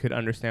before I could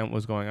understand what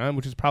was going on,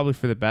 which is probably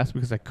for the best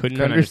because I couldn't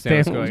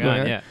understand what was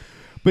going on. Yeah.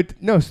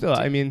 But no, still,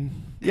 I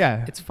mean,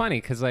 yeah. It's funny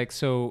because like,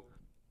 so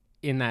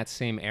in that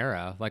same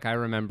era, like I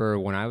remember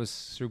when I was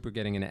super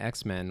getting into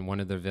X-Men, one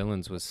of the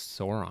villains was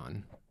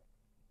Sauron.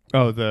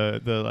 Oh, the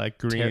like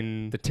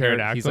green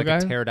pterodactyl He's like guy?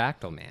 a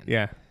pterodactyl man.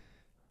 Yeah.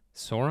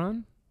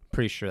 Sauron?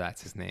 Pretty sure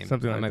that's his name.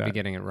 Something I like might be that.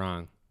 getting it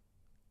wrong.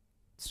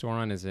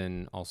 Sauron is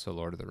in also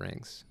Lord of the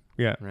Rings,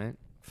 Yeah. right?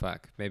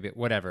 Fuck. Maybe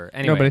whatever.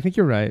 Anyway. No, but I think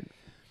you're right.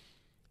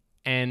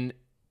 And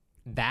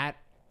that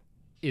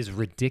is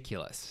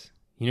ridiculous.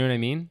 You know what I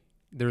mean?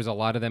 There's a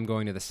lot of them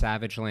going to the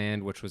Savage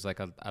Land, which was like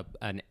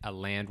a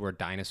land where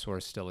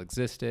dinosaurs still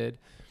existed.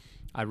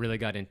 I really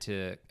got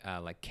into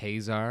like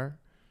Khazar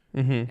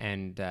Mm-hmm.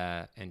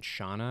 and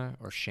Shauna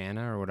or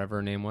Shanna or whatever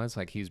her name was.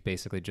 Like he was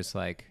basically just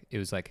like, it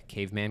was like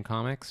caveman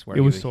comics where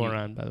It was he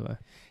Sauron, by the way.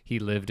 he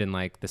lived in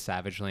like the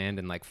Savage Land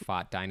and like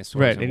fought dinosaurs.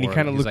 Right, and he war.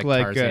 kinda was looked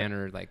like like, Tarzan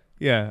or like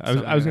Yeah, I Something was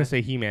like gonna that.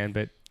 say He-Man,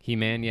 but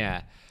He-Man,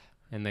 yeah.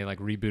 And they like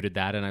rebooted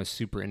that, and I was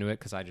super into it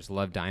because I just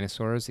love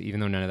dinosaurs,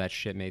 even though none of that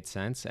shit made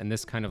sense. And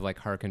this kind of like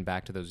harkened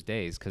back to those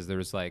days because there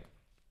was like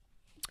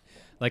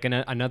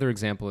another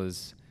example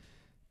is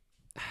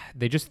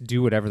they just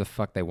do whatever the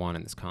fuck they want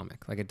in this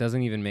comic. Like it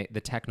doesn't even make the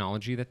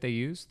technology that they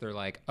use. They're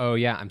like, oh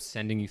yeah, I'm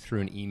sending you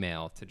through an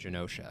email to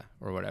Genosha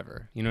or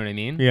whatever. You know what I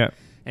mean? yeah.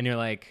 And you're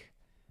like,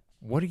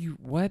 what?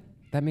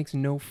 That makes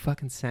no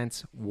fucking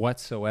sense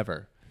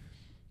whatsoever.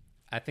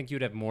 I think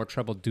you'd have more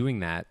trouble doing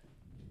that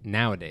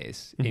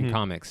nowadays in Mhm.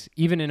 comics,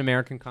 even in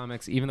American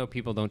comics, even though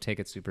people don't take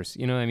it super,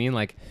 you know what I mean?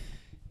 Like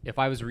if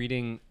I was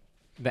reading,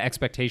 the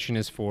expectation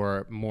is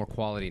for more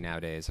quality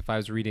nowadays. If I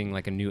was reading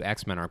like a new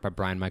X-Men arc by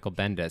Brian Michael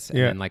Bendis and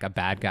Yeah. then like a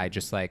bad guy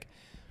just like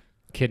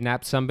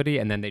kidnapped somebody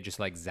and then they just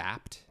like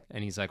zapped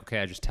and he's like, okay,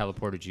 I just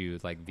teleported you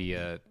like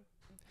via,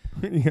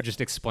 Yeah.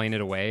 just explain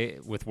it away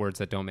with words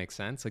that don't make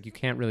sense. Like you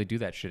can't really do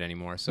that shit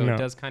anymore. So No. it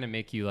does kind of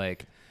make you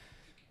like,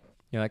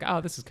 you're like,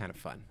 oh, this is kind of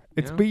fun.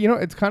 It's but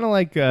it's kind of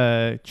like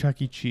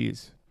Chuck E.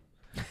 Cheese.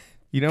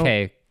 You know,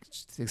 Okay,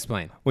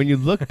 explain. when you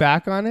look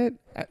back on it,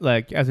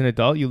 like as an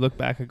adult, you look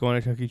back at going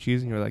to Chuck E.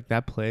 Cheese and you're like,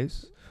 that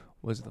place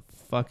was the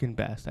fucking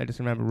best. I just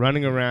remember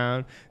running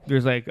around.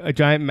 There's like a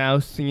giant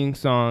mouse singing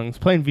songs,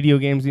 playing video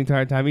games the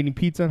entire time, eating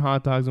pizza and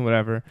hot dogs and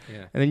whatever.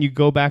 Yeah, And then you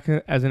go back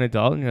as an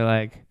adult and you're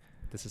like,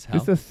 this is this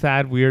hell. is a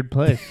sad, weird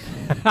place.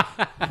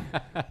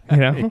 You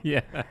know?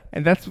 Yeah.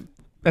 And that's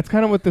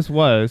kind of what this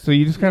was. So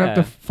you just kind of Yeah.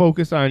 have to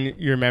focus on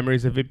your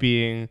memories of it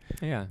being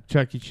Yeah.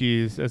 Chuck E.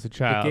 Cheese as a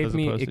child. It as gave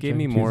me opposed it to gave Chuck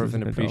me E. Cheese more as of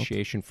an adult.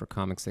 appreciation for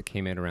comics that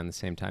came out around the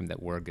same time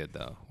that were good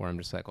though. Where I'm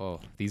just like, oh,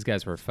 these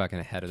guys were fucking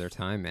ahead of their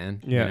time,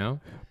 man. Yeah. You know?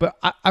 But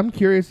I'm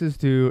curious as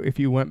to if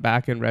you went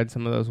back and read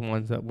some of those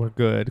ones that were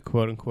good,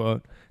 quote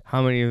unquote,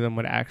 how many of them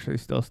would actually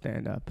still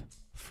stand up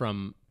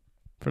From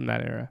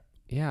that era?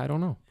 yeah, I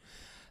don't know.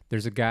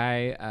 There's a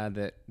guy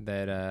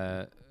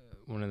that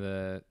one of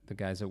the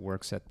guys that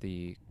works at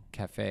the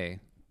cafe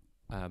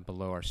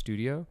below our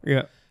studio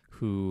Yeah.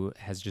 who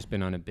has just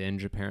been on a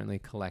binge apparently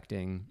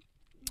collecting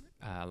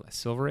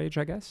Silver Age,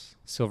 I guess.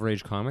 Silver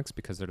Age comics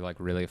because they're like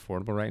really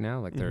affordable right now.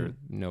 Like they're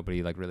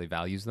nobody like really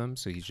values them,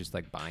 so he's just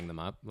like buying them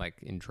up like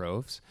in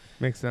droves.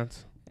 Makes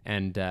sense.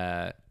 And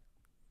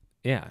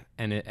yeah,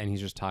 and he's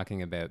just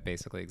talking about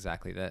basically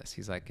exactly this.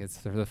 He's like,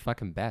 they're the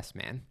fucking best,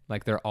 man.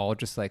 Like they're all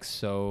just like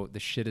so the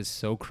shit is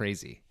so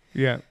crazy.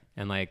 Yeah.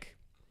 And like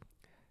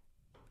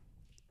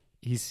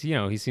he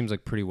seems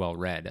like pretty well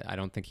read. I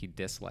don't think he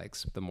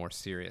dislikes the more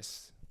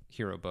serious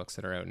hero books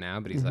that are out now,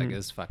 but he's like,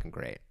 this is fucking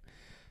great.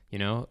 You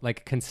know,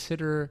 like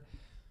consider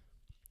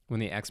when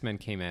the X-Men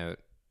came out,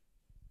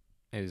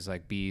 it was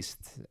like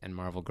Beast and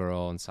Marvel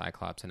Girl and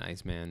Cyclops and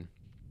Iceman.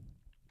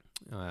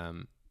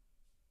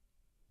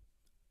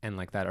 And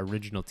like that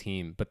original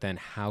team, but then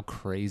how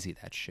crazy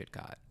that shit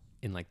got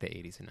in like the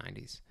 80s and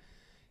 90s.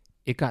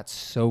 It got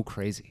so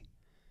crazy.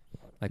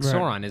 Like Right.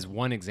 Sauron is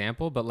one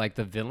example, but like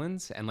the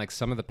villains and like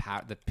some of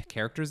the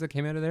characters that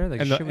came out of there,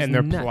 like And, shit was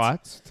their nuts.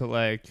 plots to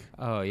like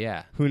Oh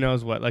yeah, who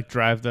knows what, like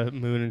drive the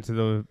moon into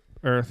the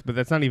earth, but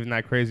that's not even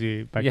that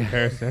crazy by Yeah.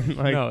 comparison.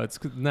 Like no, it's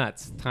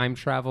nuts. Time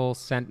travel,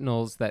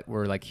 sentinels that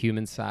were like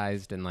human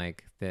sized, and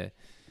like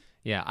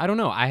I don't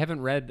know. I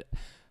haven't read.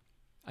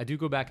 I do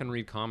go back and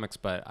read comics,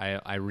 but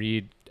I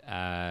read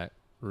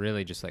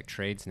really just like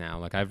trades now.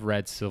 Like I've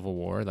read Civil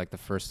War, like the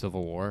first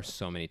Civil War,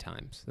 so many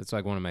times. It's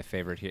like one of my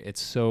favorite here.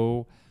 It's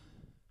so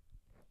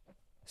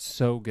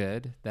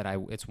good that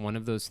it's one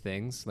of those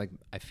things. Like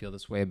I feel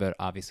this way about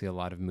obviously a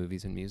lot of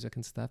movies and music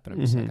and stuff, but I'm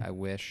just like,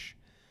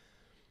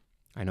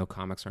 I know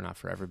comics are not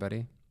for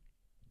everybody,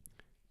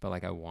 but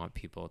like I want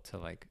people to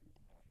like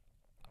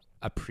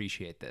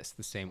appreciate this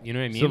the same, you know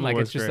what I mean? Civil Like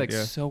War's it's just great, like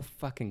yeah. so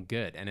fucking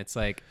good, and it's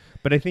like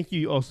But I think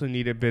you also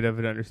need a bit of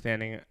an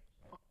understanding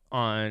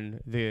on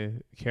the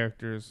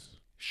characters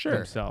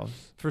themselves.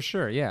 for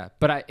sure, yeah.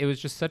 But it was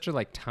just such a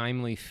like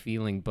timely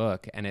feeling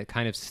book, and it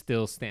kind of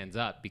still stands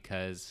up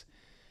because,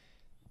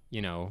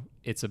 you know,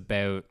 it's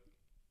about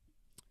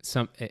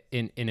some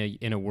in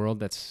a world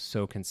that's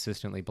so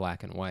consistently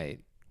black and white,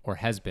 or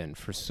has been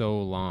for so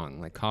long,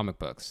 like comic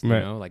books, you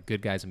Right. know, like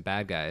good guys and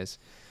bad guys.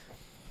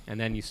 And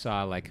then you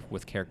saw like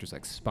with characters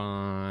like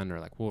Spawn or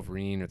like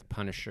Wolverine or the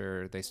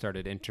Punisher, they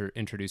started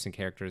introducing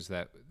characters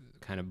that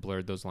kind of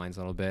blurred those lines a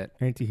little bit.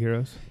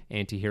 Anti-heroes.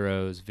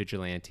 Anti-heroes,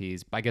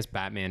 vigilantes. I guess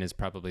Batman is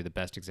probably the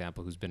best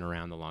example who's been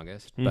around the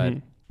longest.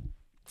 Mhm.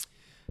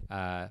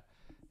 But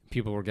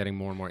people were getting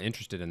more and more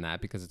interested in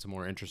that because it's a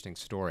more interesting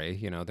story.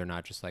 You know, they're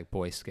not just like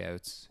Boy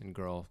Scouts and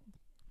Girl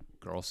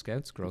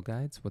Scouts, Girl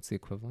Guides. What's the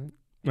equivalent?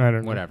 I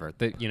don't know. Whatever.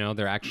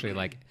 They're actually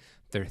like,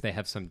 they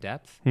have some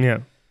depth. Yeah.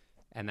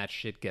 And that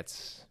shit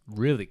gets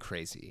really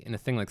crazy. In a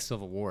thing like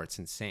Civil War, it's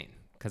insane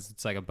because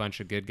it's like a bunch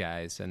of good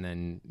guys, and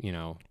then, you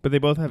know, But they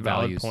both have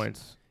valid Values.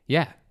 points.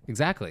 yeah,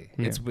 exactly.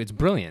 Yeah. It's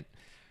brilliant.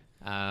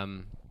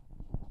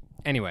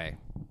 Anyway,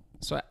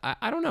 so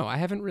I don't know. I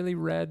haven't really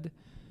read.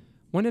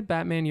 When did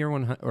Batman Year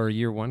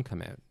One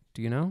come out?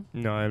 Do you know?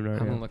 No, I have no I'm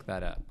gonna idea. look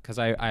that up because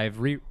I've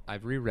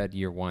reread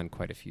Year One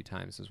quite a few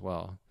times as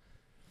well.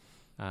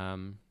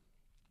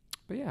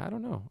 But yeah, I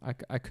don't know.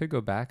 I could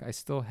go back. I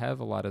still have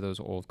a lot of those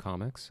old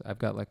comics. I've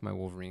got like my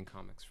Wolverine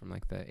comics from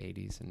like the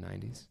 80s and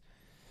 90s.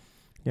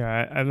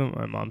 Yeah, I have them at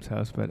my mom's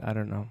house, but I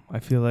don't know. I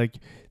feel like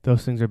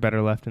those things are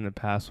better left in the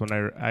past when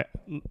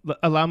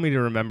allow me to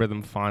remember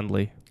them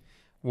fondly.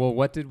 Well,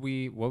 what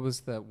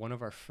was one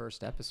of our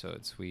first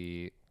episodes?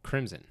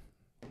 Crimson.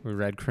 We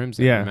read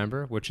Crimson, Yeah.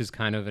 remember? Which is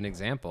kind of an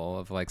example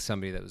of like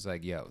somebody that was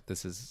like, yo,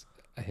 this is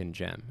a hidden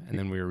gem. And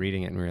then we were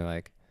reading it and we were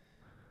like,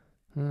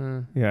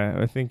 Yeah,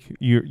 I think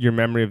your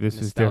memory of this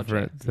is Nostalgia,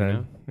 different you than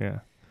know? yeah.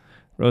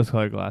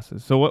 Rose-colored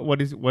glasses. So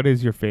what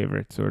is your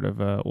favorite sort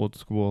of old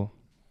school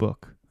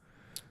book?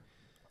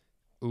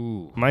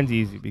 Ooh. Mine's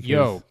easy because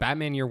Yo,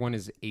 Batman Year One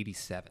is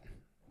 87.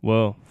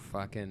 whoa.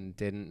 Fucking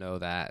didn't know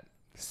that.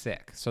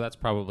 Sick. So that's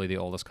probably the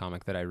oldest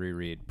comic that I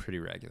reread pretty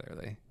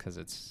regularly because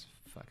it's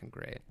fucking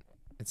great.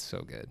 It's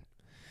so good.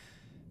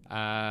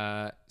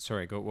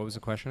 Sorry, what was the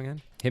question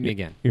again? Hit me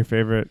again. Your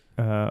favorite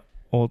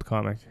old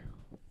comic?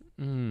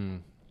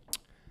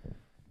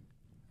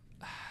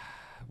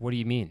 What do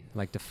you mean?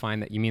 Like define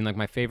that? You mean like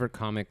my favorite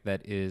comic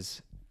that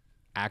is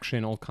actually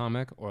an old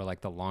comic, or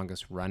like the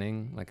longest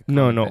running? Like a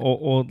No, comic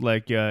old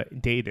like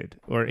dated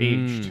or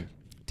aged.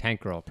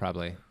 Tank Girl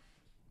probably.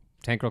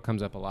 Tank Girl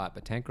comes up a lot,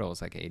 but Tank Girl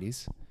was like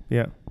 80s.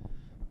 Yeah.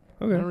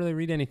 I Okay. don't really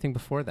read anything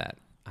before that.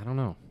 I don't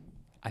know.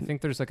 I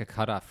think there's like a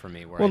cutoff for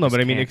me where Well, no, just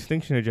but I mean can't-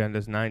 Extinction Agenda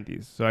is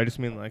 90s. So I just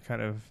mean like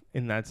kind of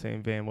in that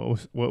same vein.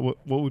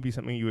 What would be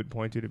something you would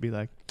point to be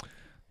like,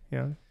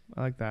 yeah,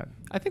 I like that.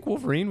 I think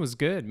Wolverine was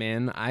good,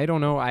 man. I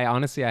don't know. I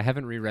honestly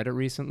haven't reread it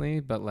recently,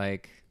 but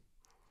like,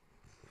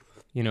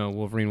 you know,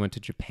 Wolverine went to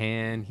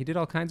Japan. He did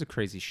all kinds of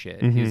crazy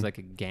shit. He was Mhm. like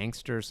a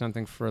gangster or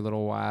something for a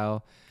little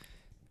while.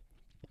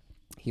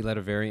 He led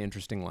a very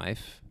interesting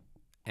life,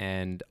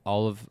 and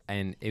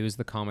it was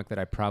the comic that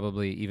I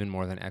probably even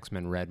more than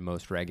X-Men read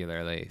most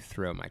regularly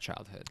throughout my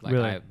childhood. Like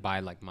Really? by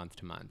like month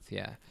to month,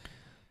 yeah.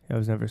 I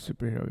was never a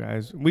superhero,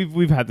 guys.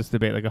 We've had this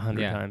debate like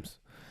 100 Yeah. times.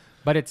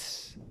 But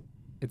it's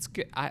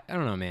good. I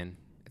don't know, man.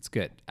 It's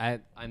good.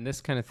 And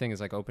this kind of thing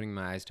is like opening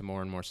my eyes to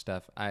more and more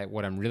stuff.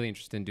 What I'm really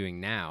interested in doing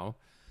now,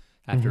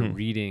 after Mhm.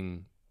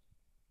 reading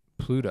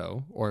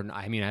Pluto,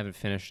 I haven't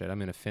finished it. I'm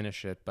gonna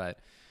finish it, but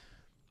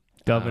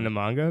Delve into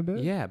manga a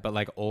bit. yeah, but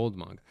like old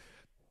manga.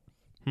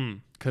 Hmm.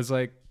 Because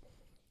like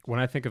when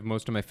I think of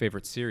most of my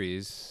favorite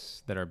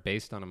series that are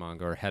based on a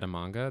manga or head of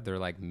manga, they're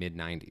like mid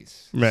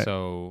 90s. Right.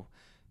 So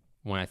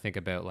when I think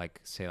about like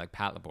say like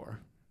Patlabor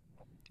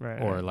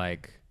Right. or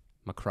like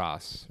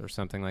Macross or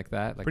something like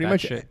that, like pretty that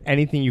much shit.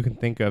 anything you can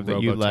think of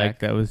that you Robotech. like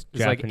that was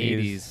It's like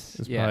Japanese 80s,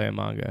 is yeah. probably a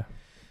manga.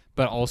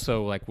 But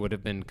also like would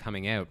have been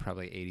coming out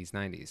probably 80s,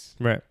 90s.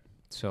 Right.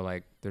 So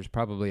like there's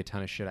probably a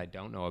ton of shit I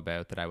don't know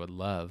about that I would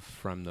love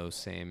from those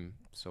same.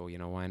 So, you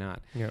know, why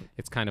not? Yeah.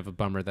 It's kind of a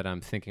bummer that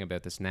I'm thinking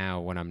about this now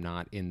when I'm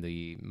not in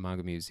the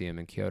manga museum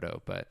in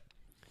Kyoto, but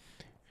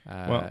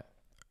Well,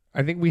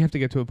 I think we have to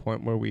get to a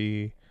point where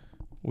we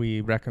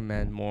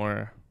recommend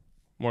more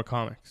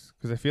comics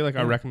because I feel like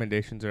our Yeah.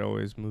 recommendations are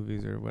always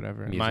movies or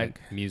whatever. And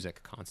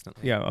music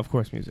constantly. yeah, of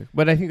course, music.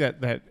 But I think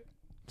that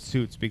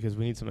suits because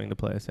we need something to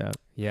play us out.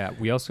 Yeah,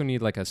 we also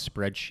need like a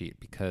spreadsheet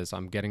because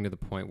I'm getting to the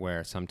point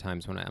where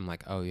sometimes when I'm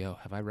like, oh, yo,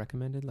 have I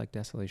recommended like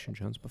Desolation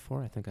Jones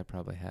before? I think I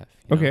probably have.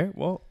 you know? Okay,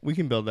 well, we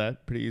can build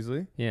that pretty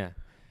easily. Yeah.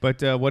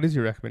 But what is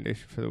your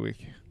recommendation for the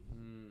week?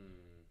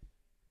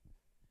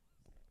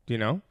 Do you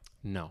know?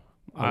 No.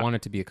 I want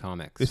it to be a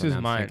comic. This so is now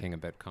I'm mine. thinking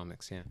about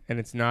comics, yeah. And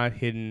it's not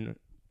hidden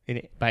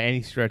by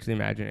any stretch of the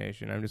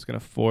imagination. I'm just gonna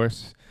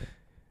force.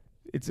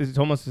 It's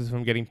almost as if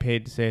I'm getting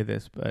paid to say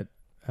this, but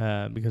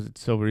because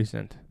it's so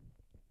recent.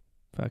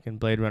 Fucking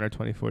Blade Runner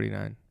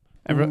 2049.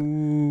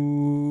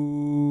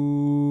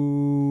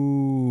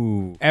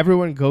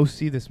 Everyone go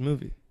see this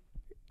movie.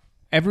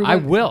 Everyone. I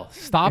will.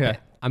 Stop Yeah. it.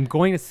 I'm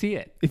going to see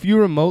it. If you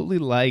remotely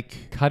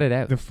like Cut it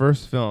out. the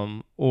first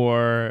film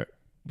or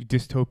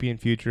dystopian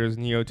futures,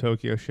 Neo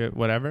Tokyo shit,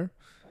 whatever,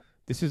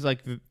 this is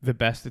like the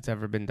best that's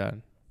ever been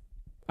done.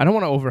 I don't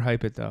want to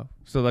overhype it though.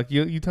 So like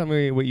you tell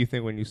me what you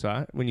think when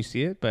you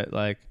see it, but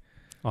like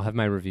I'll have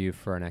my review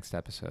for our next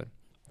episode.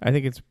 I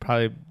think it's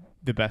probably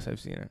the best I've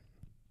seen it.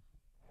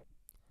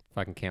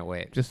 Fucking can't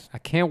wait. Just I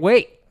can't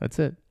wait. that's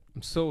it.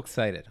 I'm so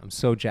excited. I'm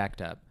so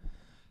jacked up.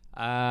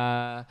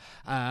 I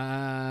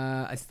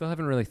still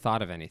haven't really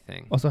thought of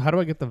anything. Also, how do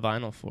I get the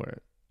vinyl for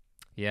it?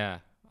 Yeah.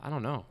 I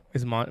don't know.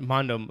 Is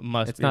Mondo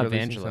must It's be not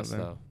releasing Vangelis something.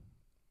 though.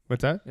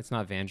 What's that? It's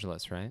not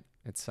Vangelis, right?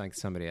 It's like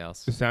somebody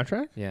else. The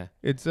soundtrack? Yeah.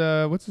 It's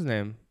what's his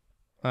name?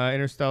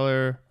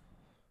 Interstellar.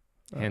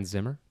 Hans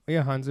Zimmer.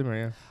 Yeah, Hans Zimmer.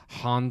 Yeah.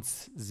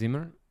 Hans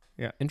Zimmer.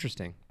 Yeah.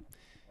 Interesting.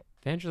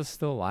 Vangelis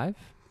still alive?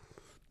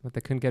 But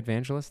they couldn't get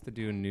Vangelis to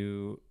do a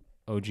new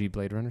OG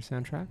Blade Runner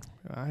soundtrack?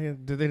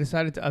 They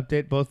decided to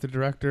update both the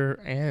director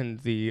and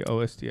the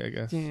OST, I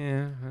guess.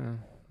 Yeah.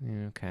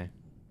 Okay.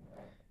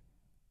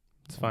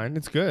 It's fine.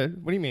 It's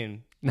good. What do you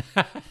mean?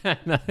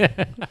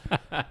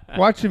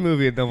 Watch a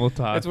movie and then we'll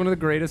talk. It's one of the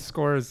greatest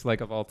scores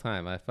like of all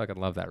time. I fucking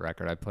love that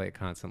record. I play it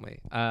constantly.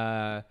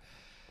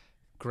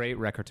 Great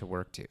record to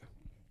work to,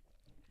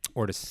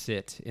 or to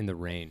sit in the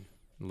rain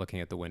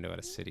looking at the window at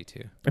a city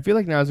to. I feel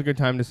like now is a good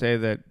time to say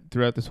that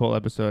throughout this whole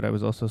episode, I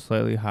was also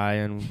slightly high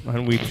on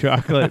wheat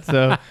chocolate.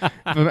 So if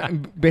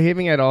I'm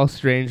behaving at all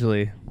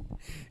strangely,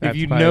 If that's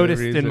you part of the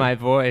noticed in reason. my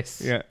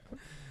voice, Yeah.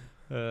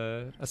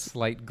 a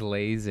slight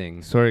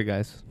glazing. Sorry,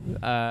 guys.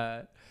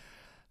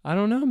 I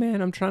don't know,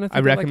 man. I'm trying to think I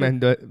of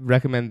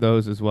recommend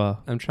those as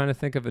well. I'm trying to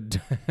think of You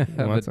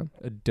want some?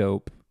 a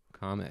dope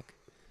comic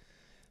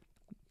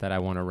that I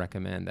want to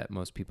recommend that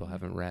most people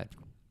haven't read.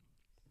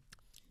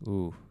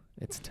 Ooh,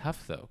 it's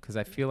tough though, because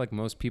I feel like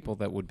most people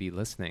that would be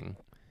listening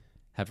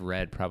have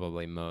read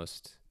probably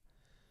most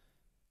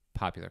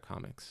popular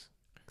comics.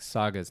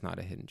 Saga is not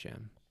a hidden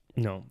gem.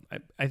 No,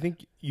 I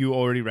think you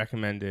already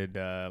recommended,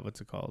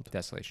 what's it called?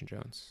 Desolation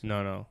Jones.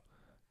 No.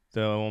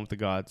 The one with the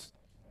gods.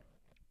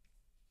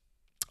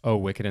 Oh,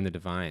 Wicked and the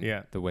Divine.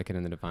 Yeah. The Wicked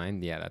and the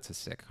Divine. Yeah, that's a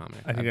sick comic.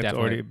 I think that's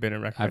already been a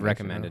recommendation. I've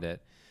recommended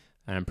it.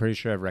 And I'm pretty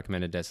sure I've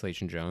recommended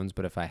Desolation Jones,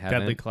 but if I haven't,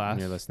 Deadly Class.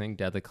 and you're listening,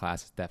 Deadly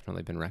Class has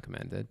definitely been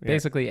recommended. Yeah.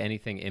 Basically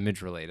anything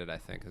image related, I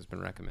think, has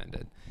been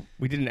recommended.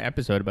 We did an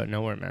episode about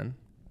Nowhere Man.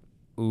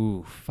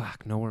 Ooh,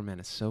 fuck. Nowhere Man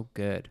is so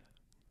good.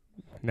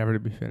 Never to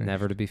be finished.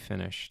 Never to be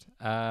finished.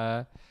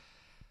 Yeah,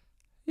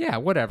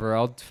 whatever.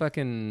 I'll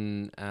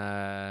fucking...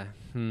 I'm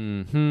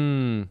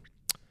going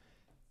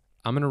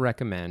to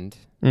recommend...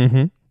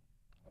 Mm-hmm.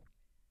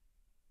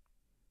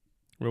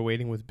 We're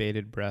waiting with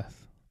bated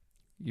breath.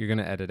 You're going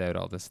to edit out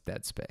all this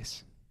dead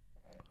space.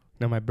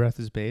 No, my breath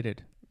is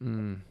bated.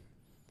 I'm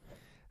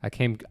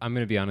going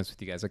to be honest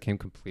with you guys. I came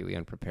completely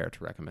unprepared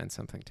to recommend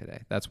something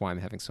today. That's why I'm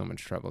having so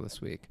much trouble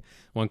this week.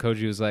 When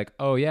Koji was like,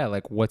 oh yeah,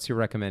 like what's your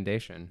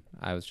recommendation?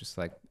 I was just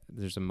like,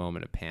 there's a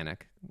moment of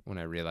panic when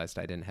I realized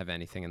I didn't have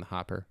anything in the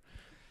hopper.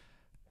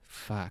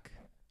 Fuck.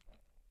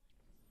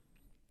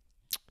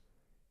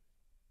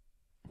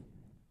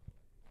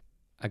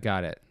 I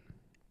got it.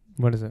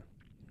 What is it?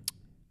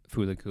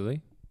 Fooly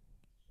Cooly?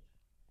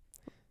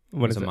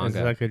 What It's is a it? Is manga.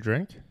 it like a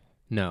drink?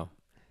 No.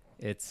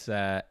 It's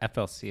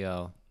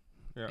FLCL.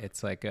 Yeah.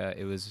 It's like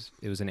it was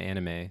an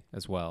anime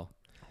as well.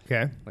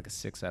 Okay. Like a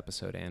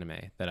 6-episode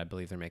anime that I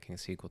believe they're making a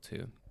sequel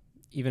to.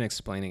 Even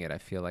explaining it, I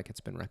feel like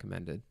it's been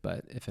recommended,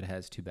 but if it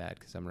has, too bad,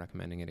 because I'm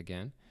recommending it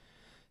again.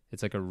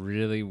 It's like a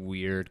really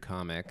weird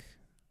comic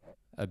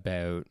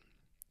about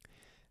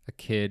a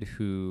kid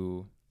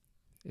who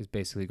is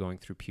basically going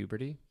through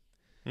puberty,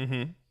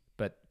 Mm-hmm.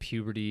 but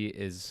puberty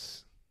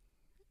is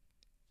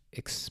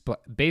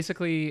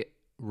basically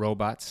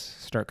robots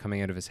start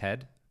coming out of his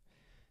head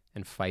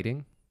and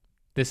fighting.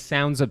 This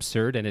sounds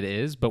absurd, and it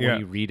is, but Yeah. when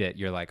you read it,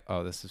 you're like,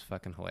 oh, this is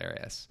fucking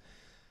hilarious.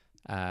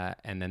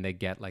 And then they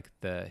get like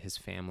his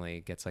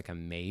family gets like a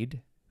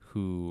maid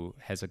who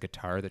has a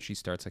guitar that she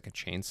starts like a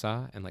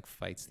chainsaw and like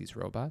fights these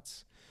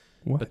robots.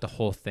 What? But the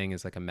whole thing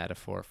is like a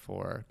metaphor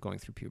for going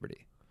through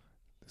puberty.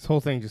 This whole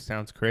thing just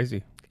sounds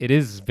crazy. It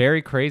is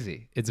very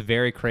crazy. It's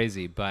very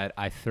crazy, but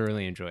I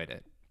thoroughly enjoyed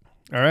it.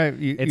 All right.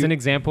 It's an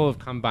example of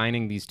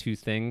combining these two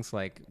things.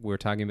 Like we're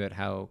talking about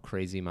how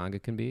crazy manga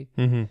can be,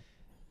 Mm-hmm.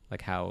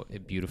 like how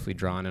it beautifully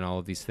drawn and all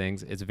of these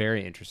things. It's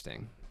very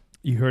interesting.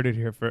 You heard it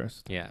here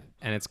first. Yeah.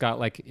 And it's got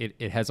like,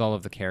 it has all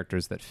of the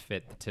characters that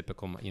fit the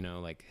typical,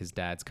 like his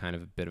dad's kind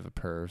of a bit of a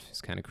perv.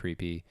 He's kind of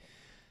creepy.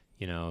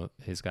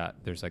 There's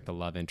like the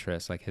love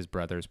interest, like his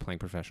brother's playing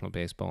professional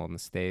baseball in the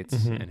States,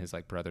 Mhm. and his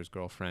like brother's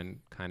girlfriend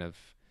kind of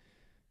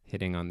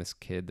hitting on this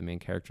kid, the main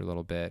character, a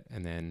little bit.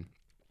 And then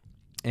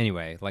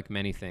anyway, like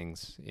many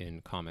things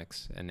in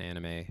comics and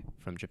anime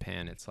from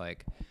Japan, it's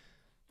like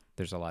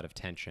there's a lot of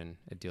tension.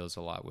 It deals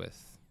a lot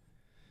with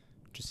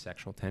just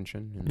sexual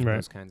tension and Right.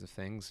 those kinds of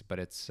things. But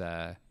it's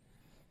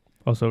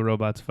Also,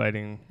 robots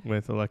fighting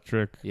with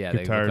electric yeah,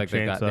 guitar they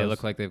chainsaws.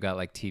 look like they've got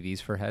like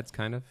TVs for heads,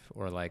 kind of,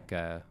 or like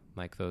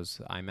those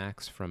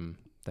IMAX from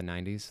the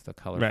 90s, the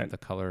color, Right.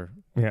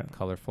 Yeah.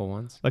 colorful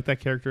ones. Like that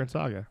character in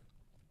Saga.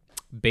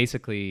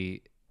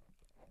 Basically,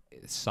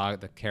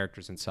 the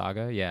characters in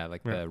Saga, yeah,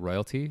 like Yeah. the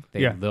royalty,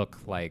 they Yeah.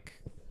 look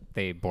like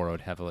they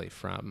borrowed heavily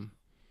from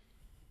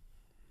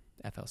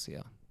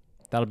FLCL.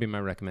 That'll be my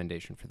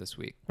recommendation for this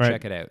week. Right.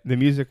 Check it out. The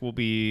music will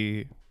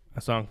be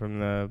a song from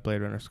the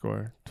Blade Runner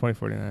score,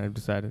 2049, I've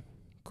decided.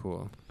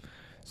 Cool.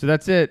 So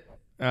that's it.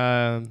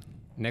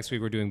 Next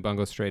week we're doing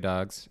Bungo Stray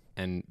Dogs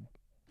and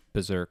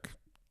Berserk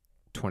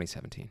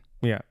 2017.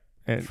 Yeah.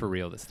 And For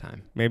real this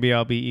time. maybe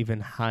I'll be even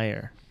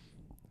higher.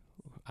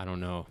 I don't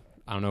know.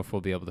 I don't know if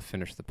we'll be able to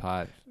finish the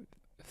pod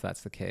if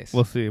that's the case.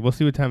 We'll see. We'll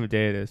see what time of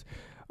day it is.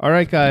 All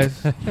right,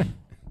 guys.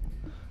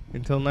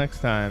 Until next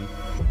time.